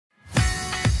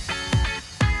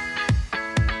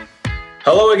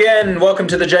Hello again. Welcome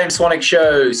to the James Swanwick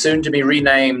Show, soon to be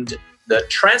renamed the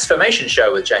Transformation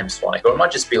Show with James Swanwick, or it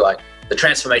might just be like the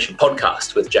Transformation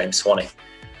Podcast with James Swanwick.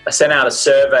 I sent out a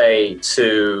survey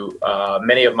to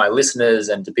many of my listeners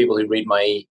and to people who read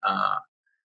my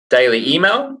daily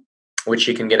email, which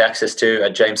you can get access to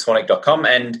at jamesswanwick.com.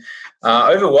 And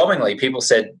overwhelmingly, people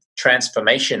said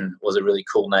Transformation was a really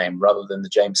cool name rather than the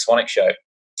James Swanwick Show.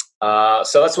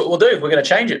 So that's what we'll do. We're going to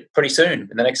change it pretty soon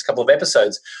in the next couple of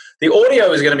episodes. The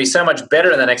audio is going to be so much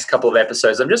better in the next couple of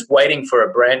episodes. I'm just waiting for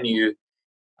a brand new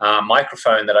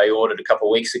microphone that I ordered a couple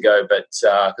of weeks ago, but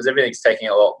because everything's taking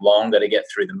a lot longer to get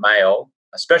through the mail,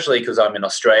 especially because I'm in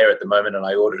Australia at the moment and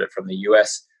I ordered it from the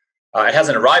US. It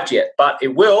hasn't arrived yet, but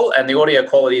it will, and the audio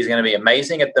quality is going to be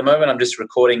amazing. At the moment, I'm just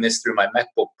recording this through my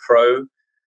MacBook Pro.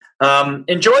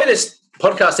 Enjoy this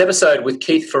podcast episode with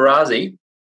Keith Ferrazzi.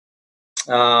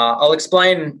 I'll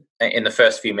explain in the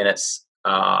first few minutes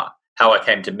how I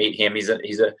came to meet him. He's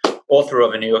a author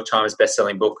of a New York Times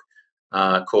bestselling book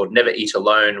called Never Eat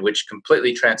Alone, which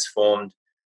completely transformed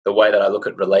the way that I look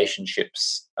at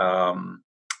relationships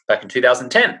back in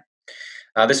 2010.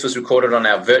 This was recorded on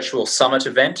our virtual summit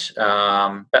event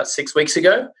about 6 weeks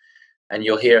ago, and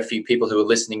you'll hear a few people who were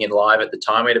listening in live at the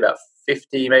time. We had about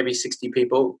 50, maybe 60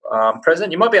 people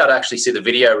present. You might be able to actually see the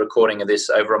video recording of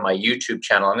this over on my YouTube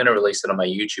channel. I'm going to release it on my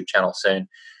YouTube channel soon.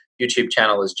 YouTube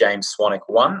channel is James Swanwick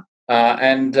 1.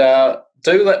 And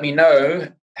do let me know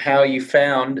how you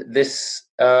found this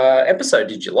episode.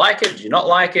 Did you like it? Did you not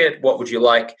like it? What would you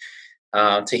like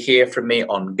to hear from me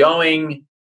ongoing?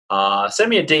 Send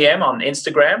me a DM on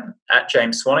Instagram at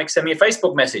James Swanwick. Send me a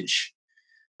Facebook message,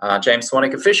 James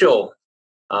Swanwick Official.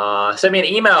 Send me an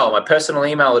email. My personal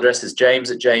email address is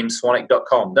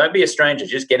james@jamesswanwick.com. Don't be a stranger.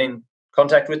 Just get in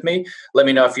contact with me. Let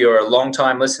me know if you're a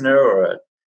long-time listener or a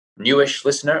newish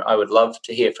listener. I would love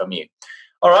to hear from you.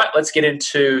 All right, let's get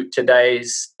into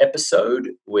today's episode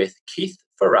with Keith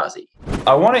Ferrazzi.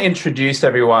 I want to introduce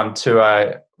everyone to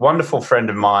a wonderful friend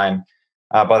of mine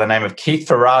by the name of Keith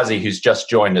Ferrazzi, who's just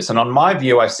joined us. And on my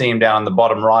view, I see him down on the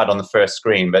bottom right on the first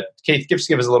screen. But Keith, give us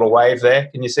a little wave there.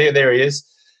 Can you see it? There he is.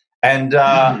 And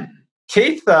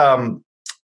Keith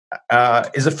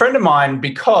is a friend of mine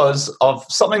because of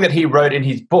something that he wrote in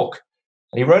his book.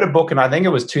 He wrote a book, and I think it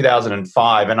was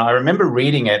 2005. And I remember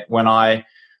reading it when I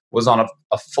was on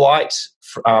a flight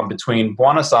between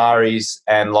Buenos Aires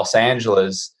and Los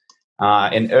Angeles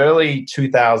in early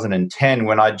 2010,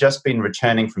 when I'd just been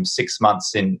returning from 6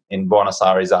 months in Buenos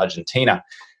Aires, Argentina.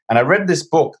 And I read this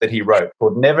book that he wrote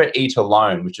called Never Eat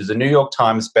Alone, which is a New York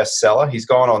Times bestseller. He's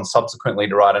gone on subsequently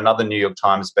to write another New York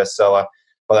Times bestseller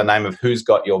by the name of Who's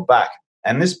Got Your Back?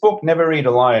 And this book, Never Eat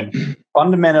Alone,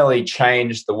 fundamentally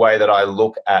changed the way that I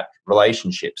look at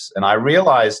relationships. And I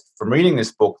realized from reading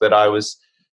this book that I was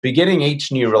beginning each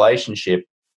new relationship,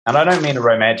 and I don't mean a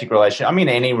romantic relationship, I mean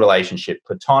any relationship,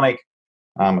 platonic,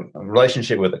 a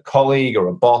relationship with a colleague or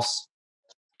a boss,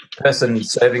 person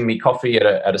serving me coffee at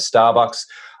a Starbucks.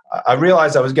 I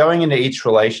realized I was going into each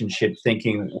relationship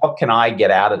thinking, what can I get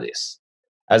out of this?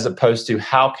 As opposed to,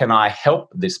 how can I help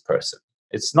this person?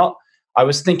 It's not, I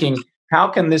was thinking, how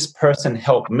can this person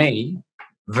help me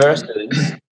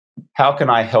versus how can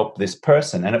I help this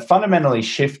person? And it fundamentally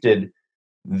shifted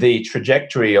the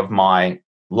trajectory of my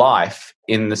life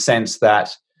in the sense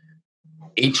that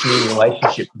each new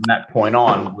relationship from that point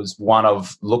on was one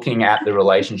of looking at the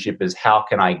relationship as how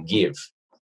can I give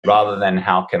rather than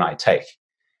how can I take.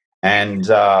 And,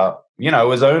 it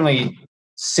was only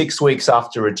 6 weeks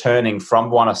after returning from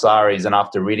Buenos Aires and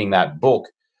after reading that book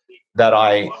that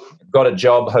I got a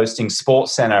job hosting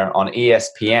SportsCenter on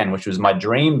ESPN, which was my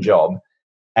dream job.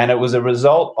 And it was a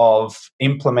result of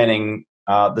implementing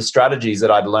the strategies that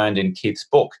I'd learned in Keith's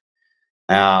book.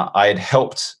 I had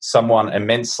helped someone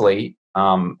immensely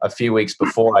a few weeks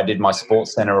before I did my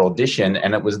SportsCenter audition,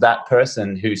 and it was that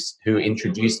person who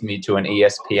introduced me to an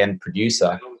ESPN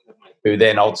producer, who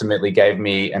then ultimately gave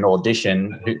me an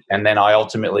audition, and then I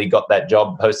ultimately got that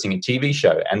job hosting a TV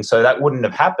show. And so that wouldn't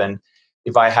have happened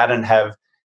if I hadn't have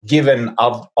given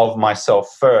of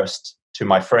myself first to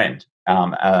my friend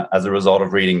as a result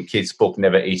of reading Keith's book,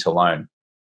 Never Eat Alone.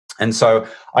 And so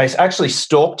I actually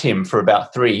stalked him for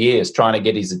about 3 years trying to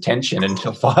get his attention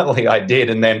until finally I did.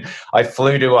 And then I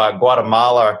flew to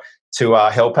Guatemala to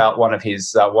help out one of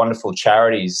his wonderful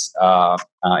charities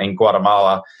in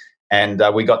Guatemala. And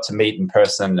we got to meet in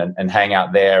person and hang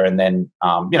out there. And then,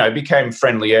 became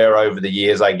friendlier over the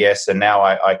years, I guess. And now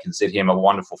I consider him a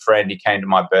wonderful friend. He came to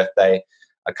my birthday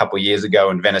a couple of years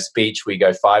ago in Venice Beach. We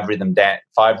go five rhythm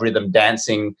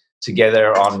dancing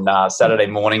together on Saturday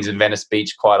mornings in Venice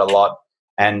Beach quite a lot.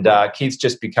 And Keith's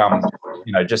just become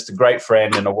just a great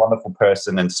friend and a wonderful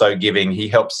person, and so giving. He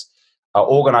helps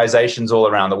organizations all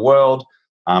around the world,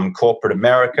 corporate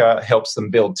America, helps them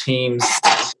build teams,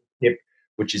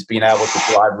 which has been able to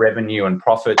drive revenue and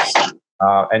profits,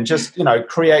 and just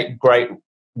create great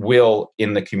will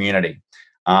in the community.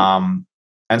 And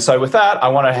so with that, I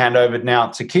want to hand over now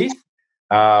to Keith.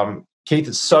 Keith,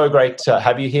 it's so great to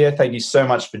have you here. Thank you so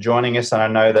much for joining us. And I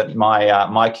know that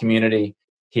my community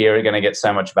here are going to get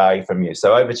so much value from you.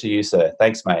 So over to you, sir.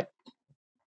 Thanks, mate.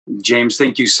 James,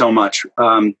 thank you so much.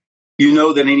 You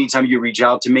know that anytime you reach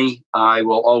out to me, I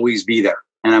will always be there.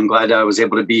 And I'm glad I was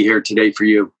able to be here today for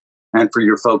you and for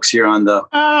your folks here on the...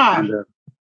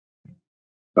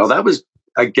 Well, that was,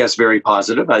 I guess, very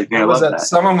positive. I love that.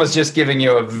 Someone was just giving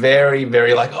you a very,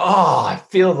 very I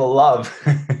feel the love.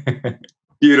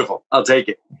 Beautiful. I'll take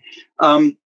it.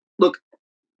 Look,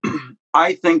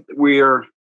 I think we're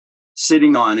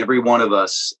sitting on, every one of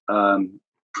us,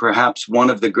 perhaps one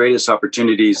of the greatest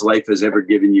opportunities life has ever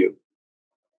given you.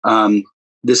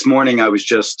 This morning, I was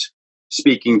just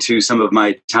speaking to some of my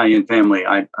Italian family.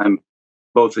 I'm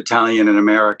both Italian and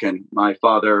American. My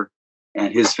father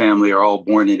and his family are all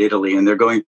born in Italy, and they're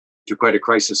going through quite a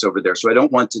crisis over there. So I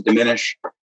don't want to diminish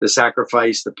the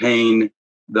sacrifice, the pain,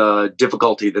 the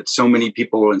difficulty that so many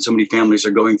people and so many families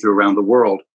are going through around the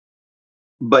world.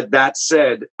 But that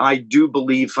said, I do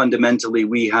believe fundamentally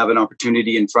we have an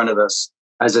opportunity in front of us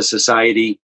as a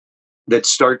society that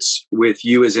starts with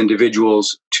you as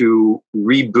individuals to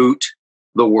reboot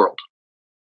the world.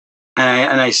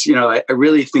 And I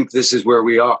really think this is where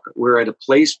we are. We're at a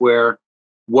place where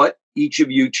what each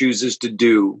of you chooses to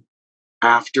do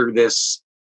after this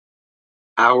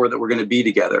hour that we're going to be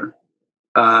together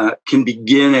can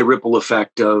begin a ripple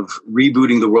effect of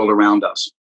rebooting the world around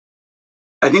us.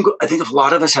 I think a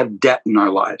lot of us have debt in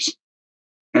our lives.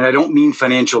 And I don't mean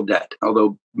financial debt,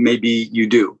 although maybe you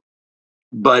do.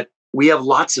 But we have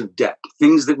lots of debt,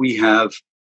 things that we have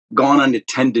gone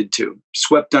unattended to,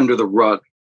 swept under the rug,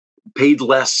 paid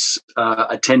less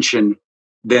attention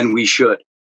than we should.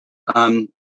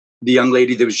 The young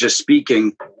lady that was just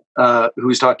speaking, who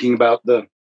was talking about the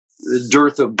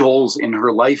dearth of goals in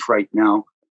her life right now,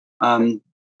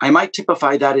 I might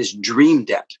typify that as dream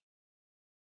debt.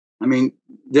 I mean,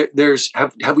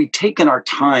 have we taken our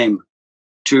time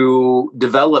to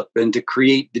develop and to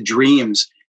create the dreams?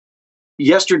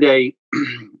 Yesterday,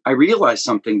 I realized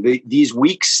something. These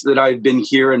weeks that I've been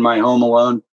here in my home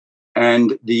alone,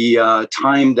 and the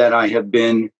time that I have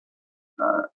been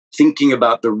thinking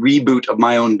about the reboot of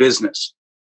my own business,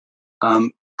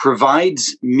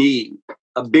 provides me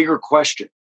a bigger question.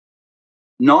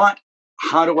 Not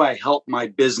how do I help my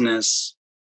business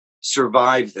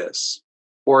survive this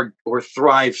or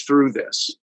thrive through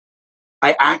this?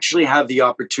 I actually have the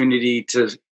opportunity to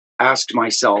ask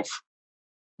myself,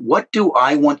 what do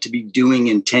I want to be doing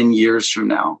in 10 years from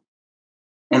now?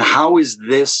 And how is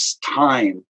this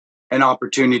time an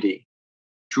opportunity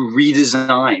to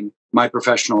redesign my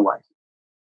professional life?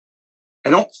 I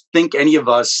don't think any of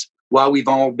us, while we've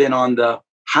all been on the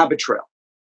habit trail,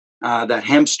 that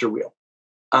hamster wheel,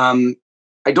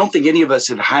 I don't think any of us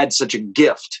have had such a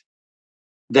gift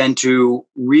than to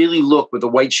really look with a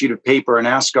white sheet of paper and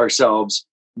ask ourselves,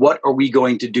 what are we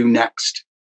going to do next?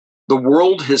 The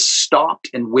world has stopped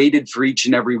and waited for each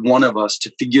and every one of us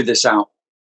to figure this out.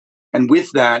 And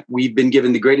with that, we've been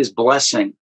given the greatest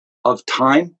blessing of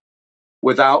time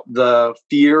without the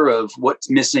fear of what's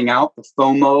missing out, the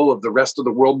FOMO of the rest of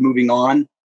the world moving on,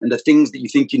 and the things that you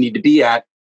think you need to be at.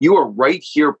 You are right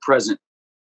here present,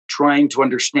 trying to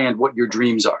understand what your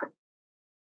dreams are.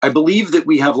 I believe that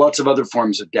we have lots of other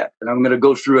forms of debt, and I'm going to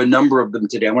go through a number of them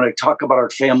today. I want to talk about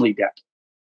our family debt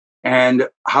and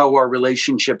how our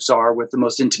relationships are with the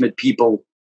most intimate people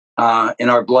in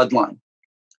our bloodline.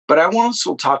 But I want to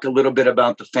also talk a little bit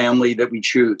about the family that we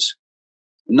choose,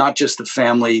 not just the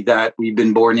family that we've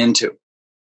been born into.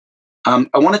 I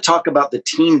want to talk about the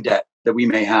team debt that we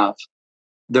may have,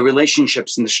 the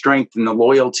relationships and the strength and the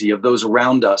loyalty of those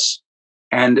around us,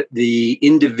 and the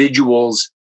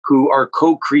individuals who are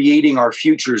co-creating our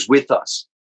futures with us.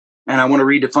 And I want to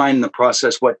redefine in the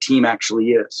process what team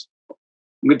actually is.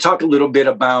 I'm going to talk a little bit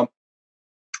about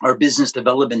our business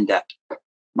development debt.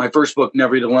 My first book,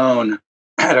 Never Eat Alone,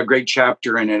 had a great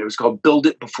chapter in it. It was called Build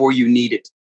It Before You Need It.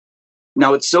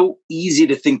 Now, it's so easy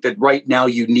to think that right now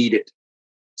you need it.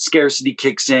 Scarcity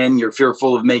kicks in. You're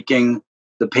fearful of making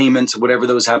the payments, whatever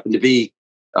those happen to be.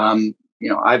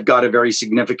 I've got a very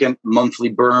significant monthly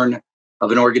burn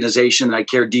of an organization that I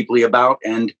care deeply about.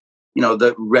 And,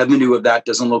 the revenue of that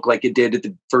doesn't look like it did at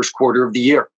the first quarter of the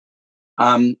year.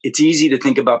 It's easy to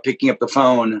think about picking up the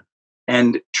phone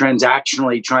and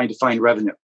transactionally trying to find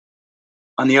revenue.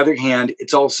 On the other hand,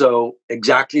 it's also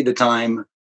exactly the time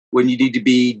when you need to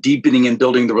be deepening and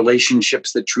building the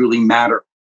relationships that truly matter,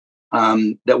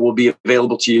 that will be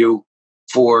available to you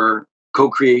for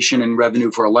co-creation and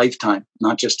revenue for a lifetime,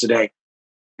 not just today.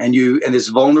 And this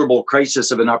vulnerable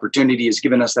crisis of an opportunity has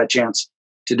given us that chance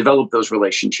to develop those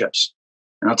relationships.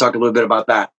 And I'll talk a little bit about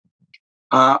that.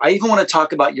 I even want to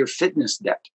talk about your fitness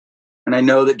debt. And I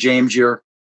know that, James, you're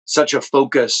such a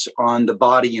focus on the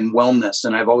body and wellness.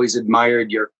 And I've always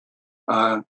admired your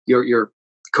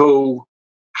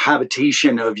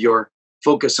cohabitation of your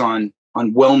focus on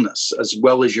wellness, as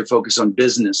well as your focus on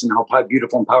business, and how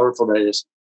beautiful and powerful that is.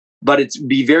 But it's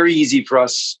be very easy for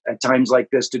us at times like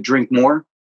this to drink more,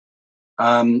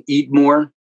 eat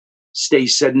more, stay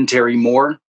sedentary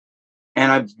more.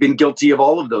 And I've been guilty of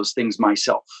all of those things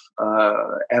myself.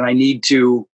 And I need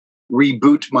to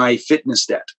reboot my fitness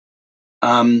debt.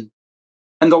 And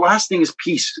the last thing is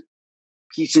peace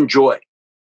and joy.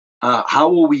 How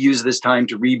will we use this time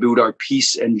to reboot our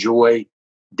peace and joy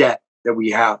debt that we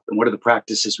have? And what are the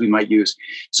practices we might use?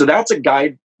 So that's a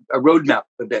roadmap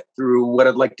a bit through what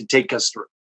I'd like to take us through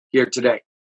here today.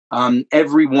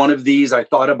 Every one of these, I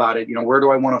thought about it, where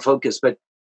do I want to focus? But,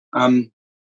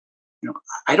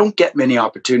 I don't get many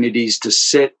opportunities to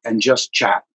sit and just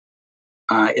chat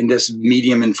in this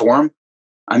medium and forum.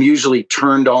 I'm usually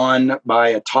turned on by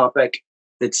a topic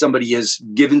that somebody has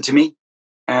given to me,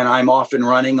 and I'm often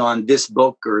running on this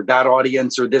book or that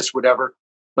audience or this whatever.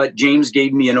 But James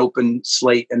gave me an open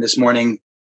slate, and this morning,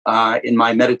 in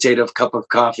my meditative cup of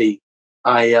coffee,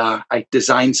 I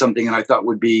designed something and I thought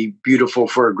would be beautiful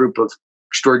for a group of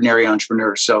extraordinary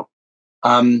entrepreneurs. So,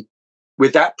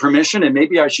 with that permission, and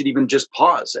maybe I should even just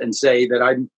pause and say that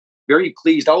I'm very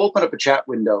pleased. I'll open up a chat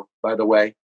window, by the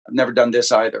way. I've never done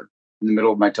this either in the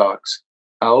middle of my talks.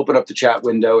 I'll open up the chat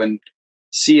window and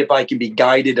see if I can be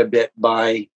guided a bit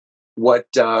by what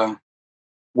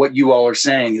you all are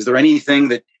saying. Is there anything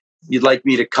that you'd like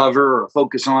me to cover or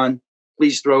focus on?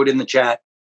 Please throw it in the chat,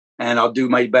 and I'll do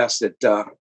my best at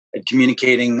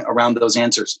communicating around those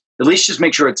answers. At least just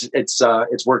make sure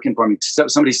it's working for me.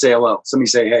 Somebody say hello. Somebody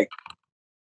say hey.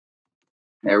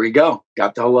 There we go.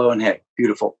 Got the hello and hey.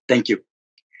 Beautiful. Thank you.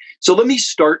 So let me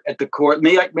start at the core.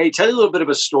 May I tell you a little bit of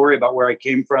a story about where I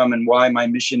came from and why my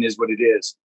mission is what it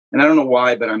is. And I don't know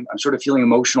why, but I'm sort of feeling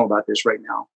emotional about this right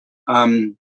now.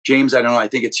 James, I don't know. I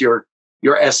think it's your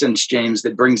essence, James,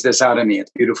 that brings this out of me. It's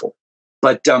beautiful.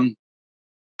 But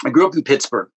I grew up in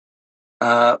Pittsburgh.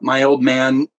 My old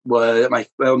man's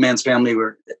family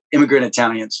were immigrant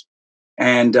Italians.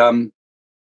 And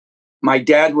my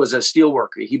dad was a steel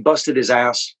worker. He busted his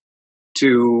ass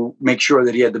to make sure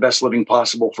that he had the best living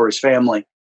possible for his family.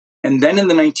 And then in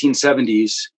the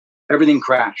 1970s, everything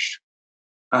crashed.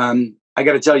 I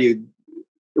got to tell you,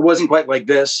 it wasn't quite like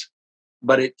this,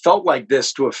 but it felt like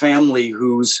this to a family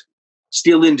whose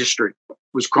steel industry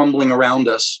was crumbling around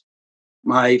us.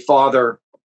 My father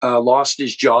lost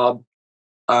his job.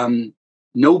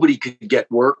 Nobody could get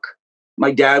work.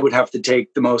 My dad would have to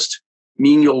take the most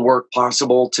menial work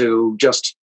possible to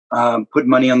just put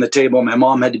money on the table. My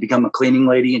mom had to become a cleaning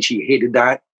lady, and she hated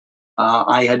that.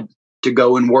 I had to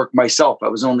go and work myself. I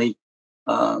was only,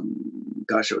 I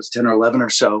was 10 or 11 or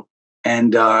so.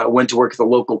 And I went to work at the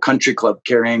local country club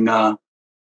carrying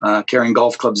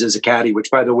golf clubs as a caddy, which,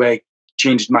 by the way,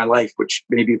 changed my life, which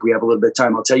maybe if we have a little bit of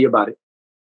time, I'll tell you about it.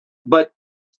 But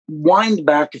wind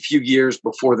back a few years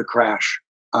before the crash.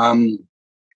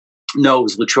 No, it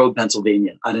was Latrobe,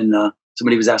 Pennsylvania. I didn't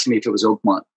somebody was asking me if it was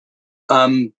Oakmont.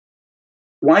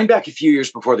 Wind back a few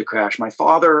years before the crash, my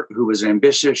father, who was an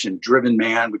ambitious and driven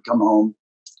man, would come home.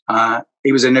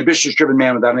 He was an ambitious, driven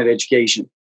man without an education.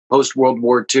 Post-World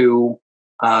War II,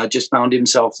 just found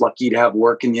himself lucky to have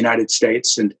work in the United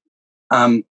States, and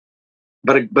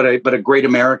but a great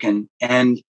American.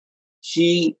 And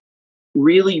he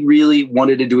really, really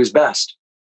wanted to do his best.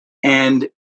 And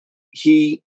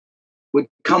he would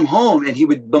come home and he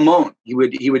would bemoan.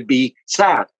 He would be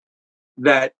sad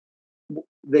that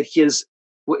his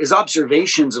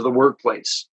observations of the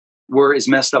workplace were as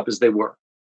messed up as they were.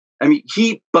 I mean,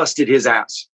 he busted his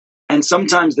ass. And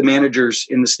sometimes the managers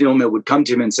in the steel mill would come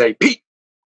to him and say, "Pete,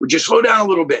 would you slow down a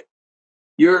little bit?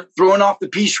 You're throwing off the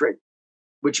piece rate,"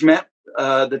 which meant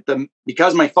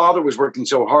because my father was working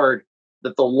so hard,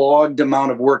 that the logged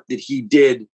amount of work that he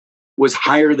did was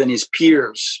higher than his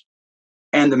peers.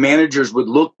 And the managers would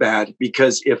look bad,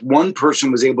 because if one person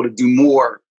was able to do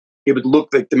more, it would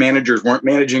look like the managers weren't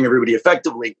managing everybody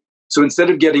effectively. So instead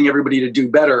of getting everybody to do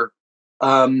better,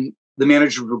 the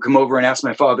managers would come over and ask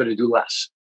my father to do less.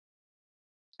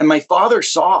 And my father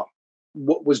saw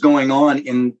what was going on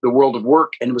in the world of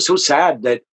work. And it was so sad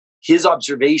that his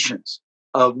observations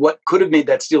of what could have made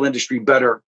that steel industry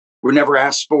better were never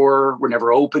asked for, were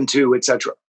never open to,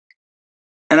 etc.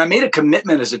 And I made a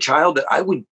commitment as a child that I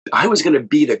was going to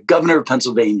be the governor of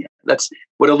Pennsylvania. That's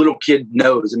what a little kid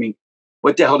knows. I mean,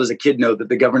 what the hell does a kid know that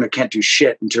the governor can't do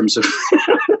shit in terms of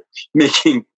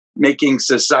making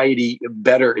society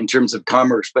better in terms of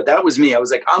commerce? But that was me. I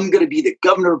was like, I'm going to be the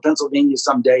governor of Pennsylvania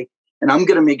someday, and I'm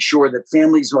going to make sure that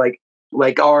families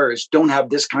like ours don't have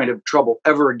this kind of trouble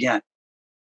ever again.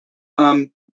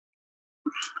 And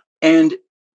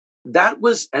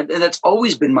that's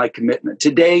always been my commitment.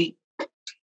 Today,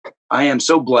 I am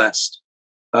so blessed.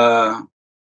 I'm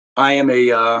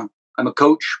a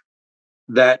coach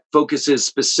that focuses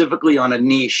specifically on a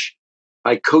niche.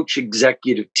 I coach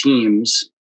executive teams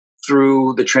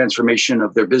through the transformation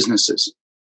of their businesses.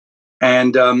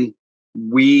 And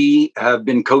we have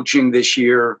been coaching this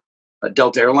year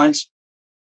Delta Airlines.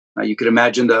 You can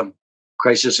imagine the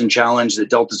crisis and challenge that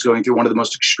Delta is going through, one of the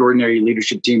most extraordinary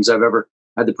leadership teams I've ever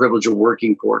had the privilege of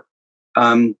working for.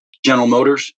 General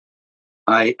Motors.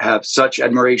 I have such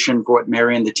admiration for what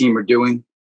Mary and the team are doing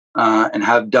and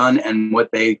have done, and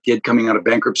what they did coming out of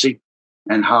bankruptcy,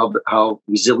 and how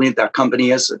resilient that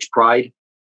company is, such pride.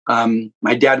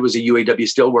 My dad was a UAW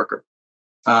steelworker.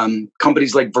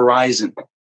 Companies like Verizon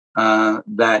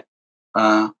that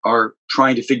are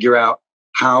trying to figure out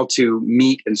how to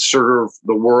meet and serve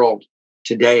the world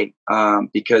today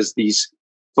because these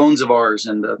phones of ours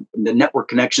and the network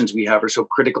connections we have are so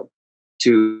critical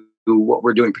to what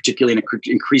we're doing, particularly in an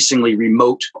increasingly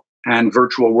remote and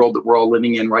virtual world that we're all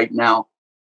living in right now.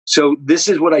 So this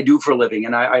is what I do for a living.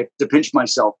 And I have to pinch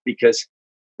myself because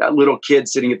that little kid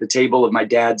sitting at the table of my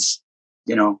dad's,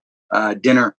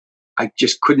 dinner, I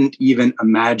just couldn't even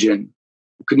imagine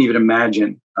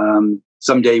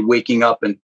someday waking up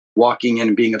and walking in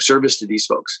and being of service to these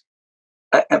folks.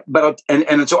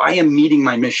 And so I am meeting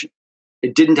my mission.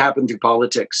 It didn't happen through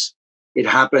politics. It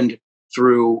happened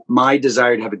through my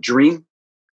desire to have a dream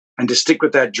and to stick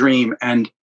with that dream. And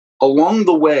along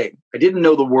the way, I didn't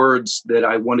know the words that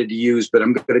I wanted to use, but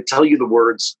I'm going to tell you the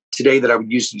words today that I would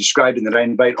use to describe it, and that I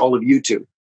invite all of you to,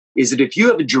 is that if you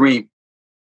have a dream,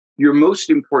 your most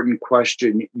important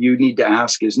question you need to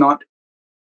ask is not,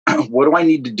 what do I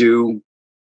need to do?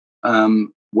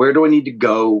 Where do I need to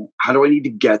go? How do I need to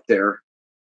get there?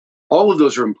 All of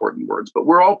those are important words, but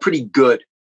we're all pretty good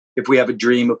if we have a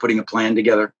dream of putting a plan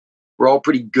together. We're all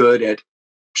pretty good at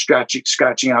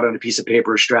scratching out on a piece of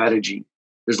paper a strategy.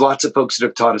 There's lots of folks that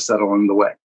have taught us that along the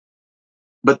way.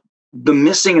 But the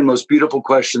missing and most beautiful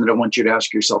question that I want you to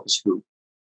ask yourself is who?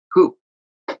 Who?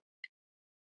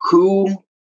 Who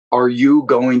are you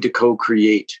going to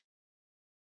co-create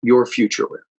your future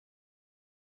with?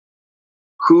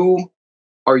 Who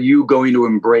are you going to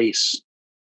embrace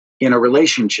in a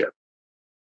relationship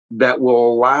that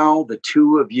will allow the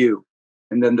two of you,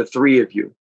 and then the three of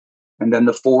you, and then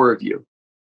the four of you,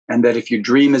 and that if your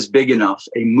dream is big enough,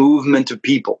 a movement of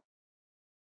people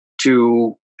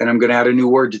to, and I'm going to add a new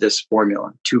word to this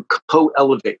formula, to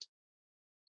co-elevate,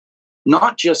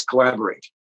 not just collaborate,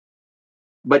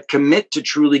 but commit to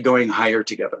truly going higher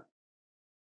together.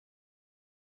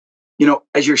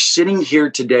 As you're sitting here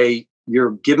today,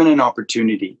 you're given an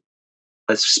opportunity,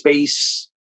 a space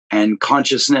and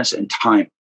consciousness and time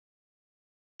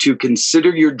to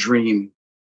consider your dream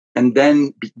and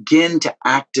then begin to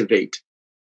activate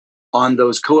on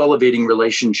those co-elevating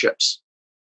relationships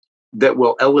that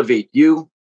will elevate you,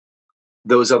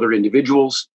 those other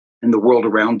individuals, and the world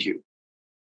around you.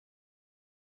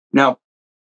 Now,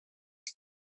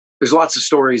 there's lots of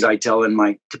stories I tell in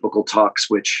my typical talks,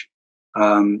 which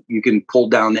you can pull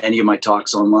down any of my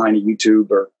talks online at YouTube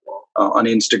or on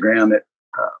Instagram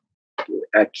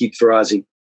at Keith Ferrazzi.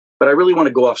 But I really want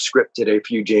to go off script today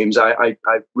for you, James. I've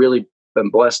really been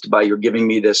blessed by your giving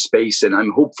me this space, and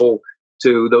I'm hopeful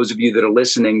to those of you that are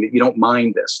listening that you don't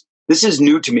mind this. This is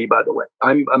new to me, by the way.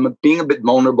 I'm being a bit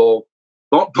vulnerable.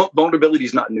 Vulnerability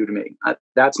is not new to me.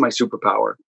 That's my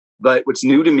superpower. But what's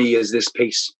new to me is this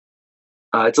pace.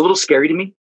 It's a little scary to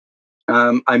me.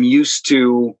 I'm used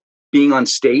to being on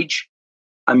stage.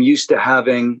 I'm used to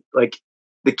having, like,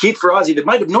 the Keith Ferrazzi that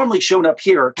might have normally shown up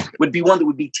here would be one that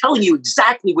would be telling you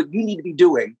exactly what you need to be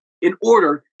doing in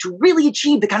order to really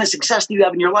achieve the kind of success that you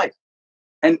have in your life.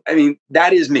 And I mean,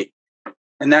 that is me.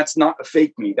 And that's not a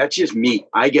fake me. That's just me.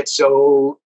 I get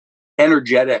so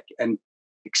energetic and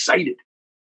excited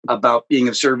about being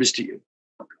of service to you.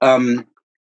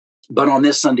 But on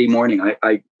this Sunday morning,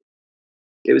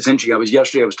 it was interesting. I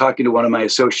was talking to one of my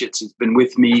associates. He's been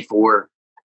with me for,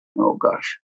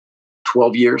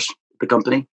 12 years at the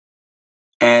company.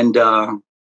 And I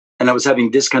was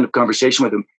having this kind of conversation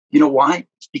with him. You know why?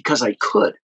 It's because I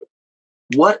could.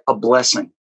 What a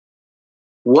blessing.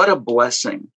 What a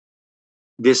blessing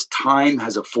this time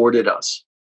has afforded us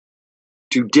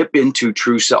to dip into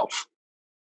true self.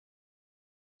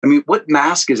 I mean, what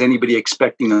mask is anybody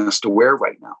expecting us to wear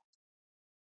right now?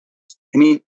 I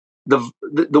mean, the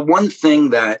one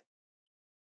thing that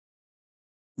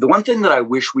I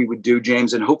wish we would do,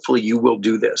 James, and hopefully you will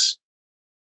do this,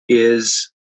 is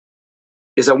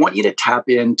I want you to tap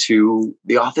into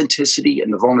the authenticity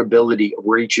and the vulnerability of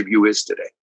where each of you is today.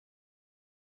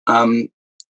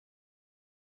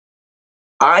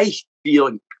 I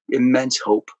feel immense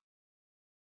hope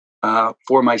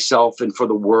for myself and for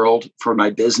the world, for my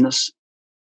business.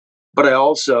 But I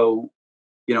also,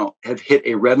 have hit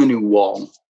a revenue wall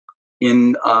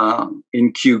in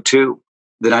Q2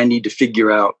 that I need to figure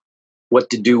out what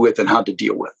to do with and how to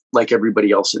deal with, like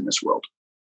everybody else in this world.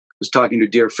 I was talking to a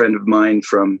dear friend of mine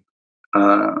from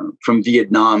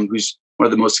Vietnam, who's one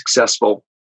of the most successful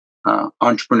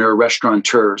entrepreneur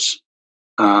restaurateurs,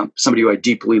 somebody who I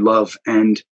deeply love,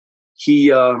 and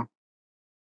he's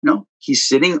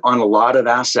sitting on a lot of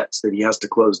assets that he has to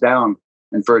close down,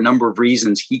 and for a number of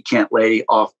reasons, he can't lay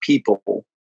off people.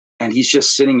 And he's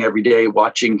just sitting every day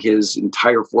watching his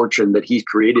entire fortune that he's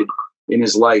created in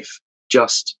his life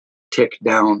just tick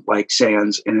down like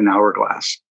sands in an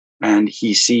hourglass. And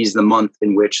he sees the month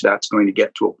in which that's going to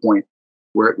get to a point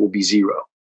where it will be zero.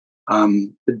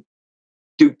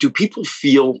 Do people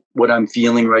feel what I'm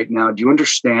feeling right now? Do you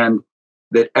understand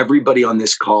that everybody on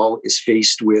this call is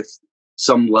faced with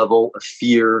some level of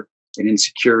fear and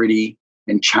insecurity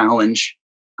and challenge?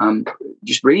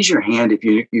 Just raise your hand if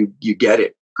you get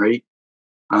it. Right?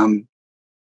 And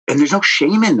there's no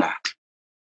shame in that.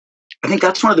 I think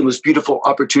that's one of the most beautiful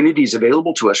opportunities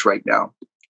available to us right now.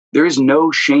 There is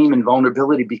no shame and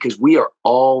vulnerability because we are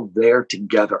all there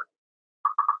together.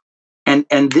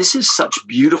 And this is such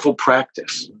beautiful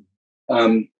practice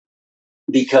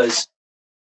because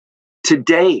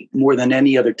today, more than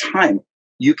any other time,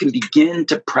 you can begin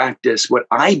to practice what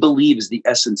I believe is the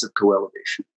essence of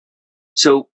co-elevation.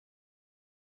 So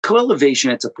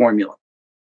co-elevation, it's a formula.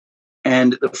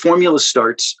 And the formula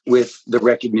starts with the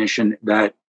recognition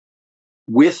that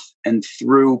with and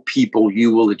through people,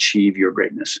 you will achieve your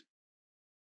greatness.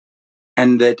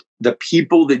 And that the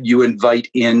people that you invite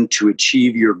in to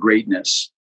achieve your greatness,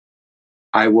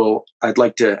 I'd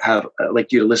like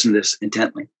you to listen to this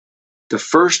intently. The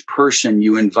first person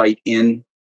you invite in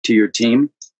to your team,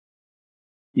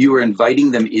 you are inviting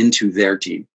them into their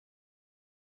team.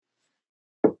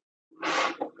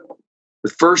 The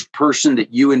first person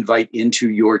that you invite into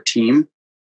your team,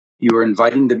 you are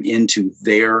inviting them into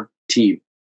their team.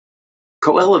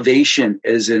 Co-elevation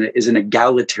is an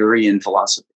egalitarian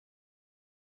philosophy.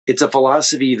 It's a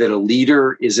philosophy that a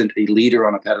leader isn't a leader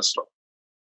on a pedestal,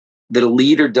 that a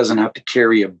leader doesn't have to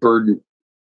carry a burden,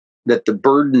 that the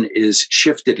burden is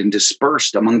shifted and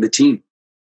dispersed among the team,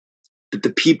 that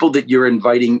the people that you're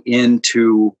inviting in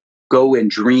to go and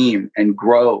dream and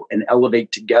grow and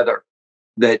elevate together,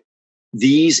 that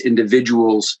these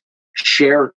individuals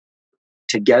share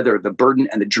together the burden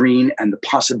and the dream and the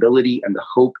possibility and the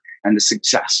hope and the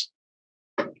success.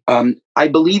 I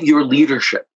believe your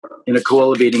leadership in a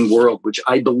co-elevating world, which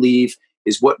I believe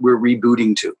is what we're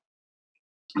rebooting to.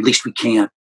 At least we can.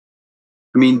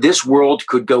 I mean, this world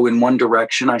could go in one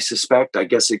direction, I suspect. I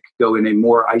guess it could go in a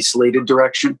more isolated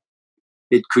direction.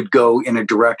 It could go in a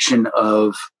direction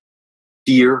of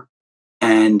fear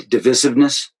and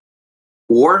divisiveness,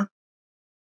 or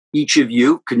each of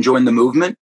you can join the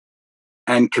movement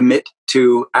and commit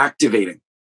to activating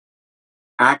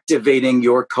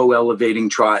your co-elevating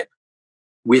tribe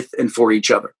with and for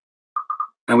each other.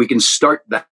 And we can start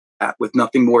that with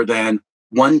nothing more than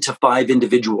 1 to 5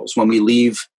 individuals when we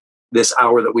leave this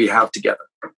hour that we have together,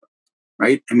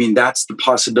 right? I mean, that's the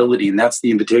possibility and that's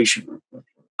the invitation.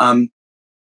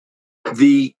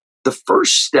 The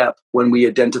first step when we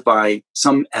identify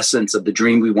some essence of the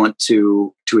dream we want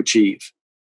to achieve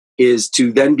is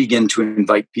to then begin to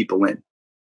invite people in.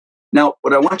 Now,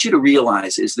 what I want you to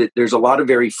realize is that there's a lot of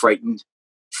very frightened,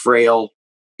 frail,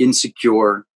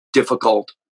 insecure,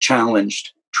 difficult,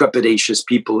 challenged, trepidatious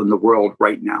people in the world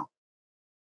right now.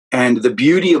 And the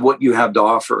beauty of what you have to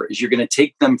offer is you're going to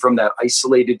take them from that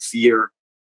isolated fear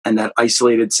and that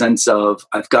isolated sense of,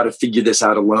 I've got to figure this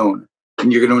out alone.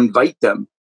 And you're going to invite them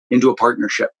into a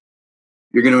partnership.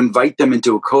 You're going to invite them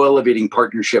into a co-elevating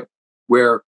partnership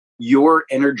where your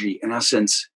energy, in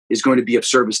essence, is going to be of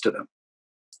service to them.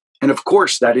 And of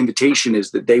course, that invitation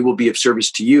is that they will be of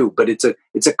service to you, but it's a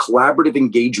collaborative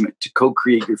engagement to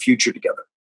co-create your future together,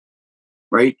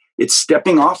 right? It's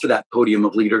stepping off of that podium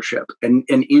of leadership and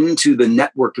into the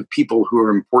network of people who are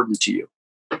important to you.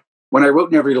 When I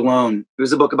wrote Never Eat Alone, it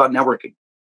was a book about networking.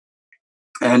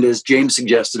 And as James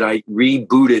suggested, I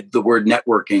rebooted the word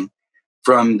networking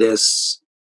from this,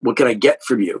 what can I get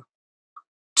from you,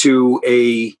 to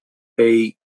a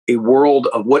world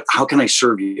of how can I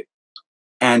serve you?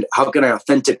 And how can I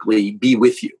authentically be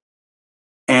with you?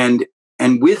 And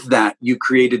with that, you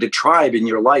created a tribe in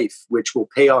your life, which will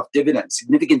pay off dividends,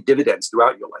 significant dividends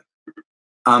throughout your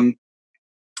life.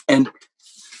 And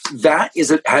that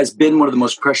has been one of the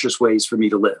most precious ways for me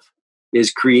to live,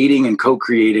 is creating and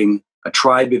co-creating a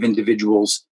tribe of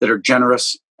individuals that are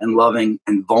generous and loving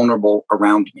and vulnerable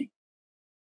around me.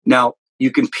 Now,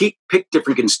 you can pick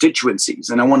different constituencies,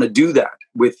 and I want to do that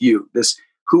with you.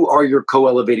 Who are your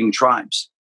co-elevating tribes?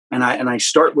 And I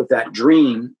start with that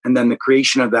dream, and then the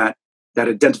creation of that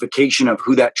identification of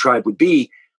who that tribe would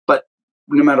be. But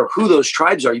no matter who those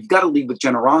tribes are, you've got to lead with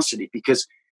generosity, because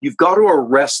you've got to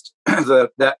arrest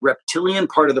that reptilian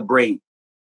part of the brain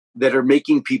that are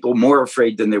making people more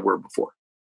afraid than they were before.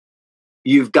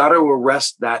 You've got to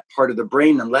arrest that part of the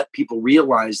brain and let people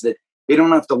realize that they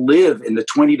don't have to live in the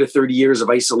 20 to 30 years of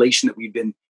isolation that we've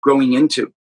been growing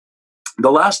into.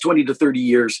 The last 20 to 30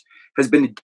 years has been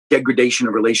a degradation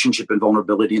of relationship and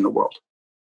vulnerability in the world.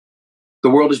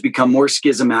 The world has become more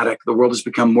schismatic. The world has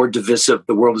become more divisive.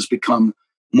 The world has become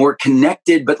more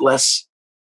connected, but less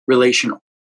relational.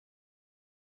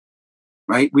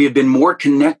 Right? We have been more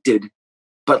connected,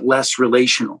 but less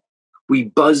relational. We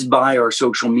buzz by our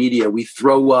social media. We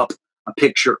throw up a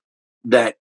picture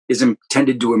that is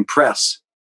intended to impress.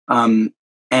 And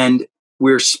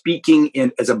we're speaking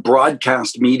as a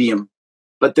broadcast medium,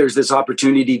 but there's this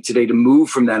opportunity today to move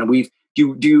from that. And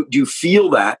do you feel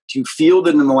that? Do you feel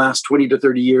that in the last 20 to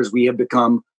 30 years, we have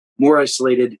become more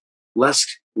isolated,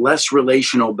 less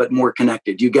relational, but more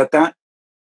connected? Do you get that?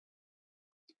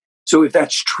 So if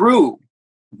that's true,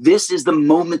 this is the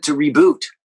moment to reboot.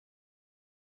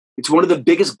 It's one of the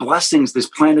biggest blessings this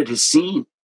planet has seen.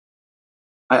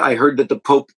 I heard that the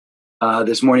Pope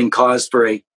this morning caused for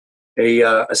a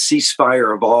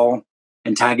ceasefire of all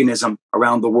antagonism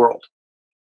around the world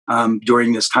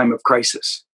during this time of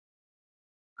crisis.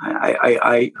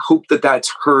 I hope that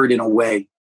that's heard in a way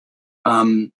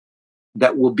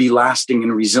that will be lasting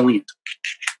and resilient.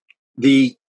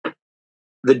 The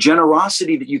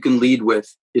generosity that you can lead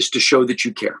with is to show that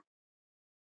you care.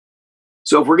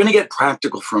 So if we're going to get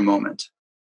practical for a moment,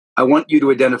 I want you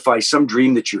to identify some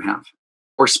dream that you have,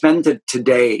 or spend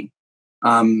today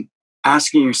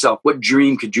asking yourself, what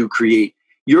dream could you create?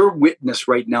 You're witness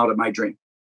right now to my dream.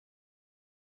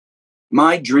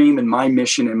 My dream and my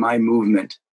mission and my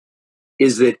movement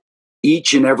is that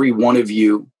each and every one of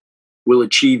you will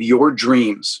achieve your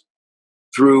dreams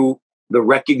through the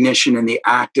recognition and the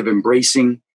act of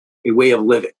embracing a way of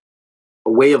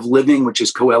living which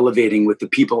is co-elevating with the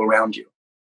people around you.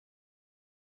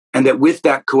 And that with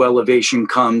that co-elevation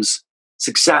comes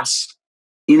success,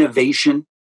 innovation.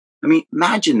 I mean,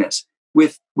 imagine this,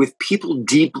 with people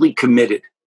deeply committed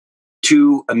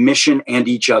to a mission and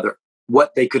each other,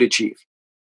 what they could achieve.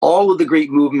 All of the great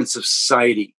movements of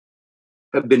society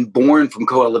have been born from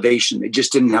co-elevation. They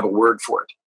just didn't have a word for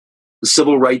it. The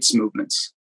civil rights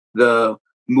movements, the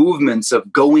movements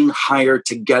of going higher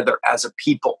together as a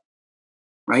people,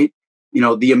 right?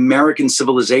 The American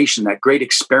civilization, that great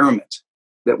experiment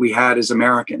that we had as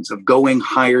Americans of going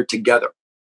higher together,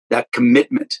 that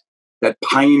commitment, that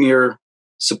pioneer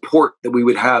support that we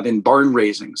would have in barn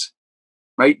raisings,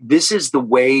 right? This is the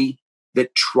way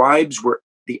that tribes were,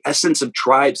 the essence of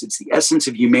tribes. It's the essence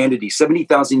of humanity.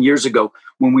 70,000 years ago,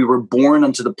 when we were born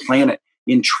onto the planet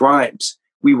in tribes,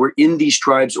 we were in these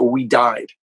tribes or we died.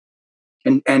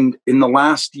 And in the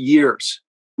last years,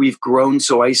 we've grown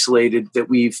so isolated that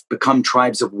we've become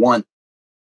tribes of one,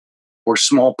 or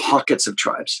small pockets of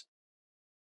tribes.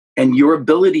 And your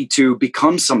ability to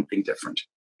become something different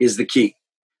is the key.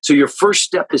 So your first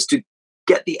step is to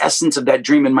get the essence of that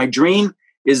dream. And my dream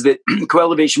is that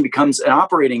co-elevation becomes an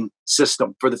operating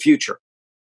system for the future.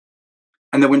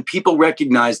 And that when people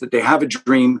recognize that they have a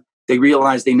dream, they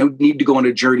realize they need to go on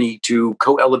a journey to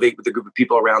co-elevate with a group of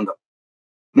people around them.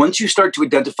 Once you start to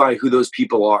identify who those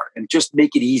people are, and just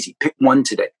make it easy, pick one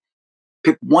today.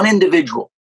 Pick one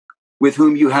individual with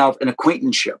whom you have an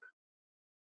acquaintanceship.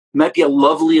 It might be a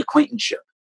lovely acquaintanceship,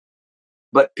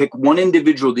 but pick one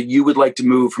individual that you would like to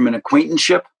move from an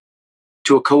acquaintanceship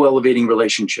to a co-elevating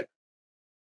relationship.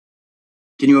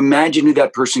 Can you imagine who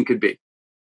that person could be?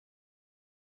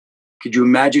 Could you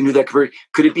imagine who that could be?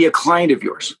 Could it be a client of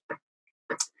yours?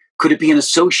 Could it be an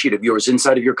associate of yours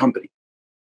inside of your company?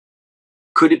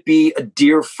 Could it be a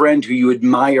dear friend who you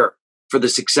admire for the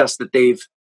success that they've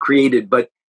created, but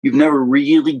you've never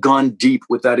really gone deep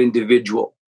with that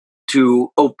individual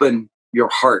to open your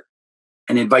heart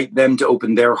and invite them to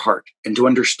open their heart and to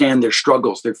understand their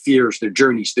struggles, their fears, their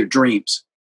journeys, their dreams.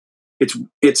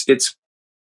 It's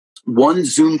one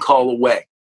Zoom call away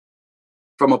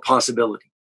from a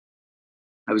possibility.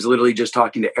 I was literally just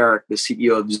talking to Eric, the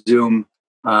CEO of Zoom,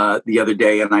 the other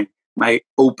day, and my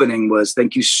opening was,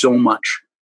 thank you so much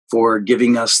for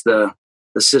giving us the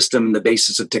system, the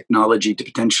basis of technology to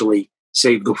potentially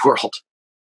save the world,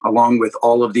 along with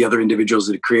all of the other individuals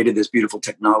that have created this beautiful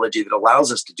technology that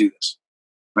allows us to do this,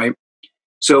 right?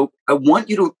 So I want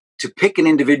you to pick an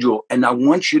individual, and I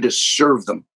want you to serve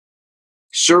them.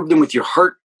 Serve them with your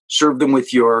heart, serve them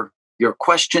with your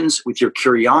questions, with your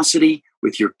curiosity,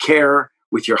 with your care,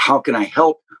 with your how can I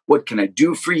help? What can I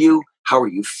do for you? How are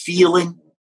you feeling?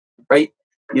 Right?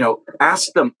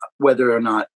 Ask them whether or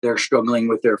not they're struggling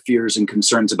with their fears and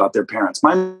concerns about their parents.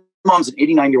 My mom's an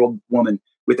 89-year-old woman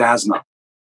with asthma.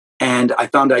 And I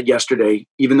found out yesterday,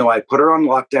 even though I put her on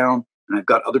lockdown and I've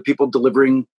got other people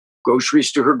delivering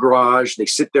groceries to her garage, they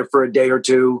sit there for a day or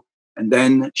two, and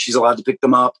then she's allowed to pick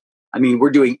them up. I mean, we're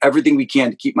doing everything we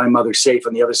can to keep my mother safe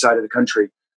on the other side of the country.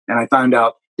 And I found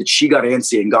out that she got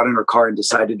antsy and got in her car and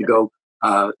decided to go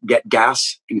get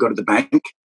gas and go to the bank.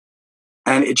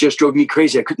 And it just drove me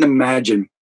crazy. I couldn't imagine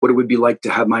what it would be like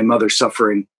to have my mother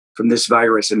suffering from this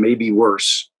virus and maybe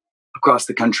worse across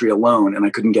the country alone, and I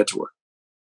couldn't get to her.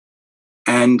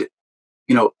 And,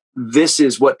 this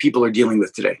is what people are dealing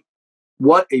with today.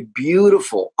 What a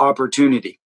beautiful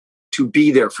opportunity to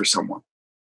be there for someone.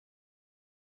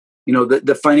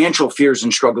 The financial fears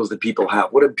and struggles that people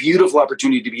have. What a beautiful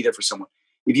opportunity to be there for someone.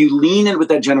 If you lean in with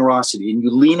that generosity and you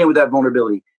lean in with that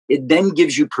vulnerability, it then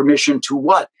gives you permission to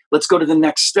what? Let's go to the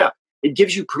next step. It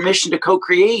gives you permission to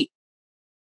co-create.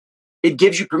 It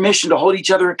gives you permission to hold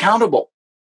each other accountable.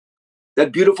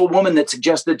 That beautiful woman that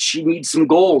suggested she needs some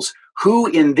goals. Who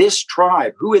in this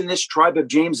tribe of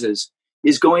James's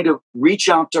is going to reach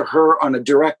out to her on a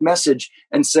direct message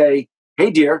and say, hey,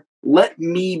 dear, let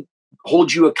me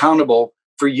hold you accountable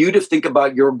for you to think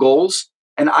about your goals.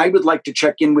 And I would like to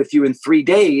check in with you in 3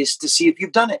 days to see if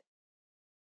you've done it.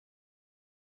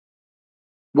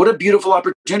 What a beautiful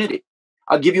opportunity.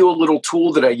 I'll give you a little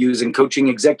tool that I use in coaching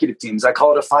executive teams. I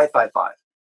call it a 5-5-5.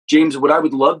 James, what I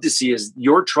would love to see is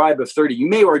your tribe of 30. You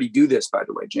may already do this, by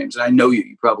the way, James, and I know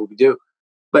you probably do.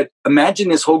 But imagine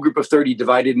this whole group of 30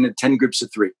 divided into 10 groups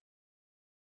of 3.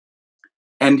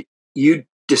 And you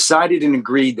decided and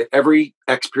agreed that every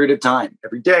X period of time,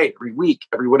 every day, every week,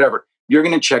 every whatever, you're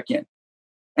going to check in.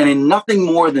 And in nothing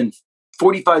more than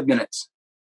 45 minutes,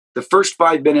 the first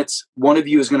 5 minutes, one of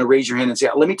you is going to raise your hand and say,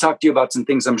 let me talk to you about some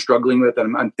things I'm struggling with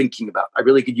and I'm thinking about. I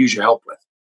really could use your help with.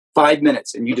 5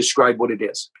 minutes, and you describe what it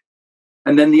is.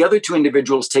 And then the other 2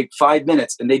 individuals take 5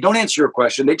 minutes, and they don't answer your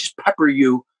question. They just pepper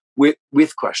you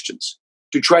with questions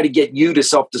to try to get you to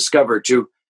self-discover,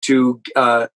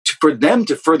 for them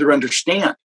to further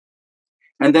understand.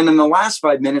 And then in the last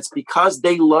 5 minutes, because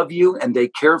they love you and they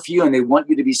care for you and they want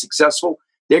you to be successful,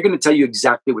 they're going to tell you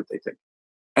exactly what they think.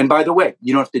 And by the way,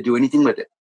 you don't have to do anything with it.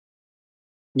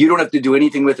 You don't have to do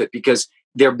anything with it because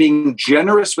they're being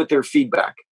generous with their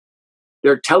feedback.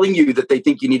 They're telling you that they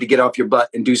think you need to get off your butt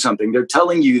and do something. They're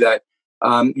telling you that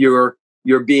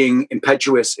you're being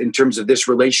impetuous in terms of this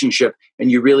relationship and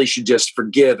you really should just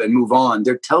forgive and move on.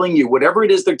 They're telling you whatever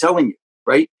it is they're telling you,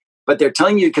 right? But they're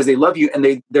telling you because they love you and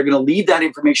they're going to leave that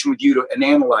information with you and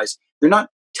analyze. They're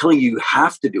not telling you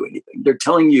have to do anything. They're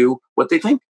telling you what they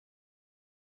think.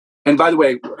 And by the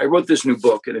way, I wrote this new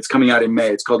book and it's coming out in May.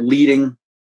 It's called Leading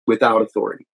Without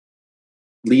Authority.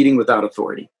 Leading Without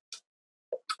Authority.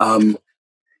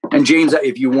 And James,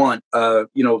 if you want, I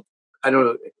don't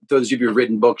know, those of you who've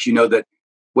written books, you know that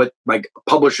what my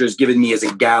publisher has given me is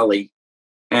a galley,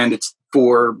 and it's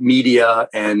for media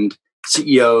and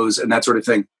CEOs and that sort of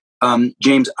thing.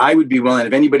 James, I would be willing,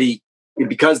 if anybody,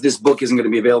 because this book isn't going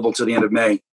to be available till the end of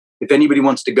May, if anybody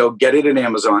wants to go get it at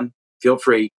Amazon, feel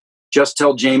free. Just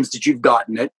tell James that you've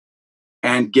gotten it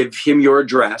and give him your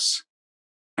address,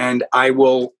 and I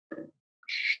will.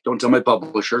 Don't tell my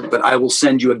publisher, but I will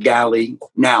send you a galley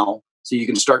now so you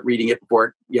can start reading it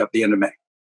before the end of May.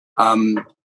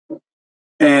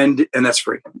 And that's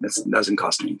free. That doesn't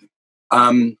cost anything.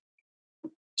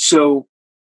 So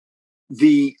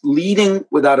the Leading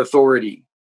Without Authority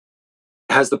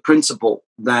has the principle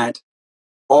that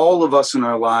all of us in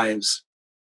our lives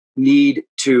need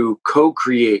to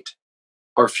co-create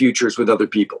our futures with other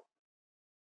people,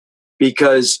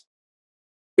 because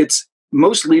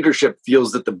most leadership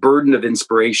feels that the burden of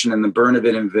inspiration and the burden of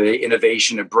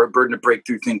innovation and burden of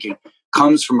breakthrough thinking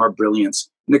comes from our brilliance.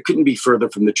 And it couldn't be further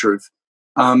from the truth.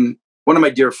 one of my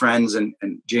dear friends, and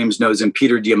James knows him,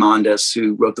 Peter Diamandis,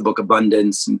 who wrote the book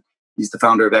Abundance, and he's the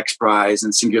founder of X Prize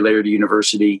and Singularity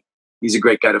University. He's a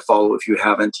great guy to follow if you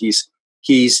haven't.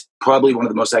 He's probably one of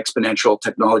the most exponential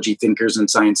technology thinkers and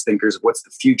science thinkers. What's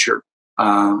the future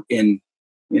in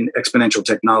exponential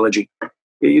technology?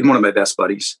 He's one of my best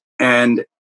buddies. And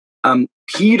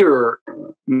Peter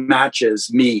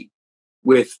matches me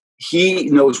with, he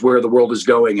knows where the world is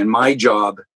going, and my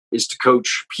job is to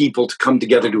coach people to come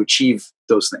together to achieve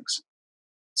those things.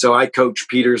 So I coach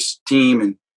Peter's team,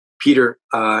 and Peter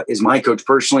is my coach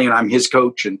personally, and I'm his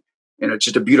coach, and it's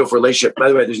just a beautiful relationship. By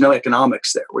the way, there's no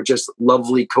economics there. We're just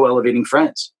lovely co-elevating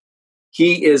friends.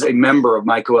 He is a member of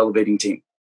my co-elevating team,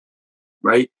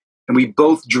 right? And we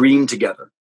both dream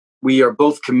together. We are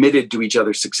both committed to each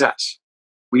other's success.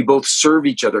 We both serve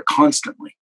each other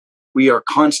constantly. We are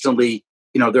constantly,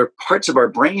 there are parts of our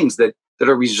brains that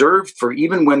are reserved for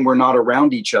even when we're not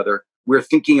around each other, we're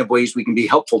thinking of ways we can be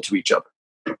helpful to each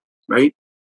other, right?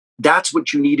 That's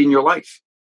what you need in your life,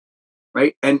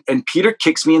 right? And Peter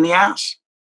kicks me in the ass.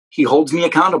 He holds me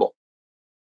accountable.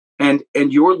 And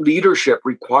your leadership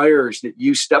requires that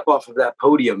you step off of that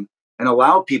podium and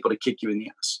allow people to kick you in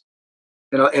the ass,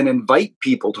 and invite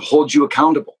people to hold you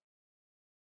accountable,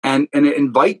 and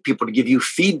invite people to give you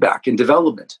feedback and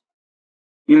development.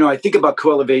 I think about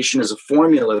co-elevation as a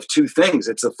formula of two things.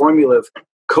 It's a formula of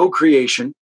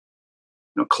co-creation,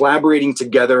 collaborating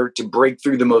together to break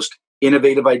through the most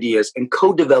innovative ideas, and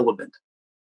co-development.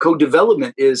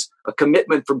 Co-development is a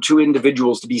commitment from two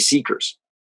individuals to be seekers.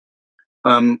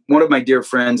 One of my dear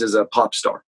friends is a pop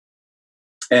star.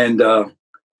 And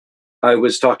I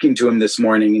was talking to him this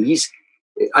morning,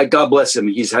 and God bless him.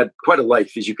 He's had quite a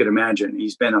life, as you can imagine.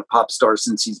 He's been a pop star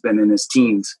since he's been in his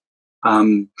teens.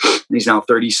 He's now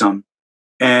 30-some.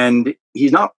 And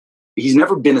he's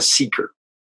never been a seeker.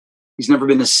 He's never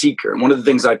been a seeker. And one of the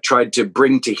things I've tried to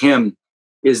bring to him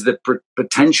is the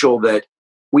potential that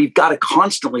we've got to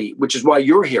constantly, which is why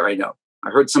you're here. I know.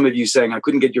 I heard some of you saying I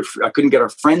couldn't get our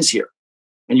friends here,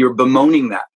 and you were bemoaning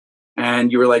that.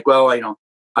 And you were like, well, I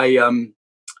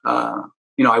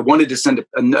wanted to send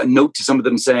a note to some of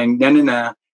them saying,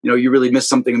 no, you really missed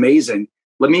something amazing.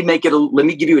 Let me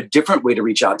give you a different way to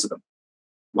reach out to them.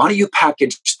 Why don't you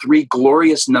package 3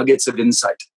 glorious nuggets of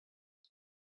insight?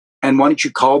 And why don't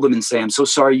you call them and say, I'm so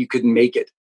sorry you couldn't make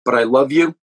it, but I love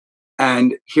you.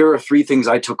 And here are 3 things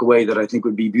I took away that I think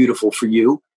would be beautiful for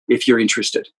you if you're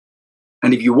interested.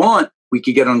 And if you want, we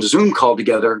could get on a Zoom call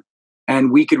together,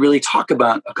 and we could really talk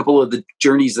about a couple of the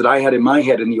journeys that I had in my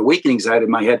head and the awakenings I had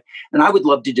in my head. And I would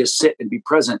love to just sit and be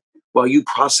present while you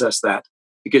process that,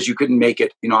 because you couldn't make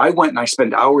it. I went and I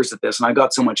spent hours at this, and I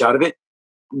got so much out of it.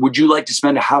 Would you like to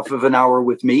spend a half of an hour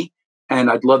with me?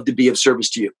 And I'd love to be of service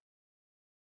to you.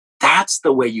 That's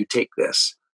the way you take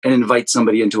this and invite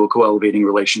somebody into a co-elevating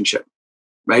relationship,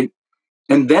 right?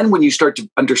 And then when you start to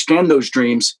understand those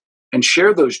dreams and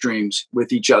share those dreams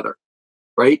with each other,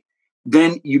 right?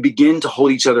 Then you begin to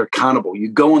hold each other accountable. You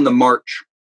go on the march.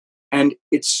 And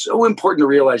it's so important to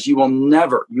realize you will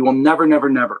never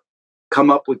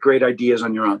come up with great ideas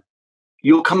on your own.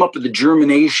 You'll come up with the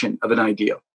germination of an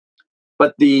idea.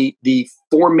 But the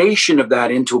formation of that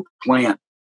into a plan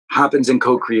happens in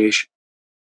co-creation,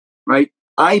 right?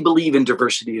 I believe in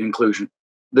diversity and inclusion.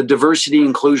 The diversity and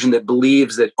inclusion that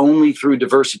believes that only through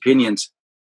diverse opinions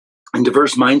and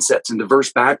diverse mindsets and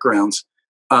diverse backgrounds,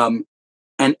 but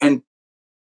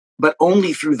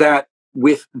only through that,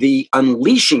 with the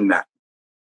unleashing that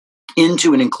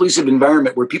into an inclusive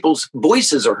environment where people's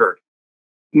voices are heard.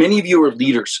 Many of you are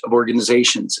leaders of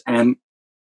organizations, and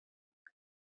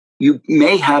you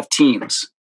may have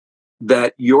teams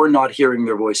that you're not hearing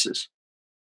their voices.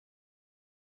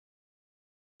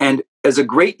 And as a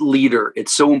great leader,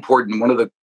 it's so important. One of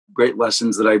the great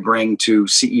lessons that I bring to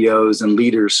CEOs and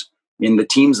leaders in the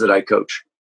teams that I coach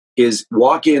is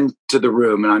walk into the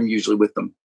room, and I'm usually with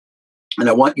them. And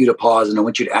I want you to pause, and I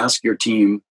want you to ask your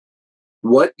team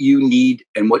what you need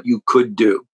and what you could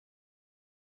do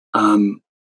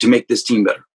to make this team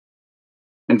better.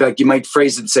 In fact, you might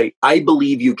phrase it and say, I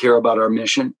believe you care about our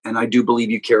mission, and I do believe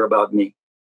you care about me.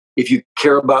 If you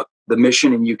care about the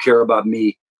mission and you care about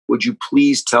me, would you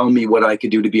please tell me what I could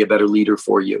do to be a better leader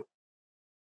for you?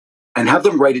 And have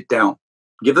them write it down.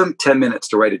 Give them 10 minutes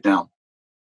to write it down.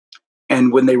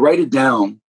 And when they write it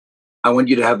down, I want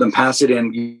you to have them pass it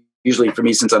in. Usually for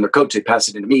me, since I'm their coach, they pass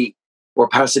it into me or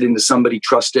pass it into somebody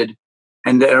trusted.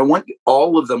 And then I want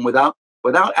all of them without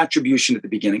attribution at the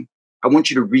beginning. I want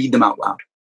you to read them out loud.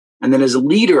 And then as a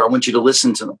leader, I want you to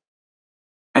listen to them.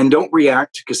 And don't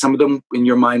react, because some of them in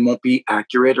your mind won't be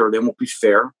accurate or they won't be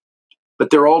fair.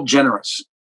 But they're all generous,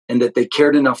 and that they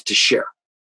cared enough to share.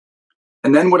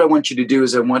 And then what I want you to do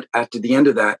is after the end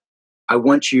of that, I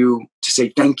want you to say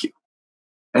thank you.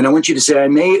 And I want you to say, I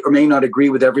may or may not agree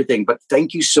with everything, but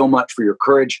thank you so much for your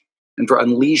courage and for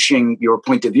unleashing your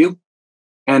point of view.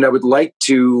 And I would like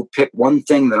to pick one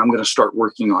thing that I'm going to start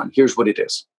working on. Here's what it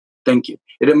is. Thank you.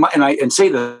 And say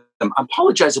to them, I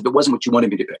apologize if it wasn't what you wanted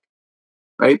me to pick,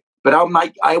 right? But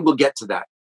I will get to that.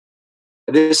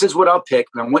 This is what I'll pick,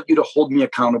 and I want you to hold me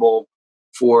accountable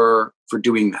for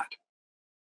doing that,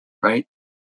 right?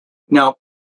 Now,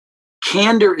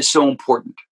 candor is so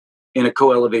important in a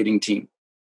co-elevating team.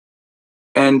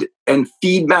 And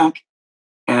feedback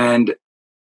and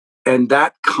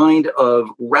that kind of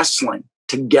wrestling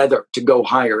together to go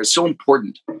higher is so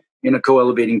important in a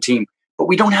co-elevating team. But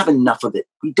we don't have enough of it.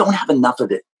 We don't have enough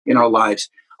of it in our lives.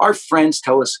 Our friends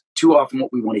tell us too often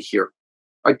what we want to hear.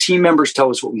 Our team members tell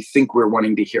us what we think we're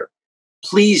wanting to hear.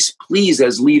 Please,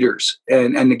 as leaders,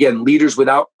 and again, leaders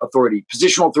without authority,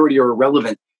 positional authority or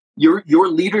irrelevant, your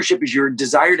leadership is your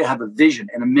desire to have a vision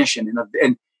and a mission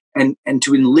and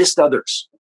to enlist others.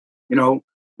 You know,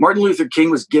 Martin Luther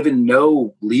King was given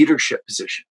no leadership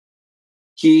position.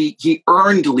 He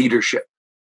earned leadership,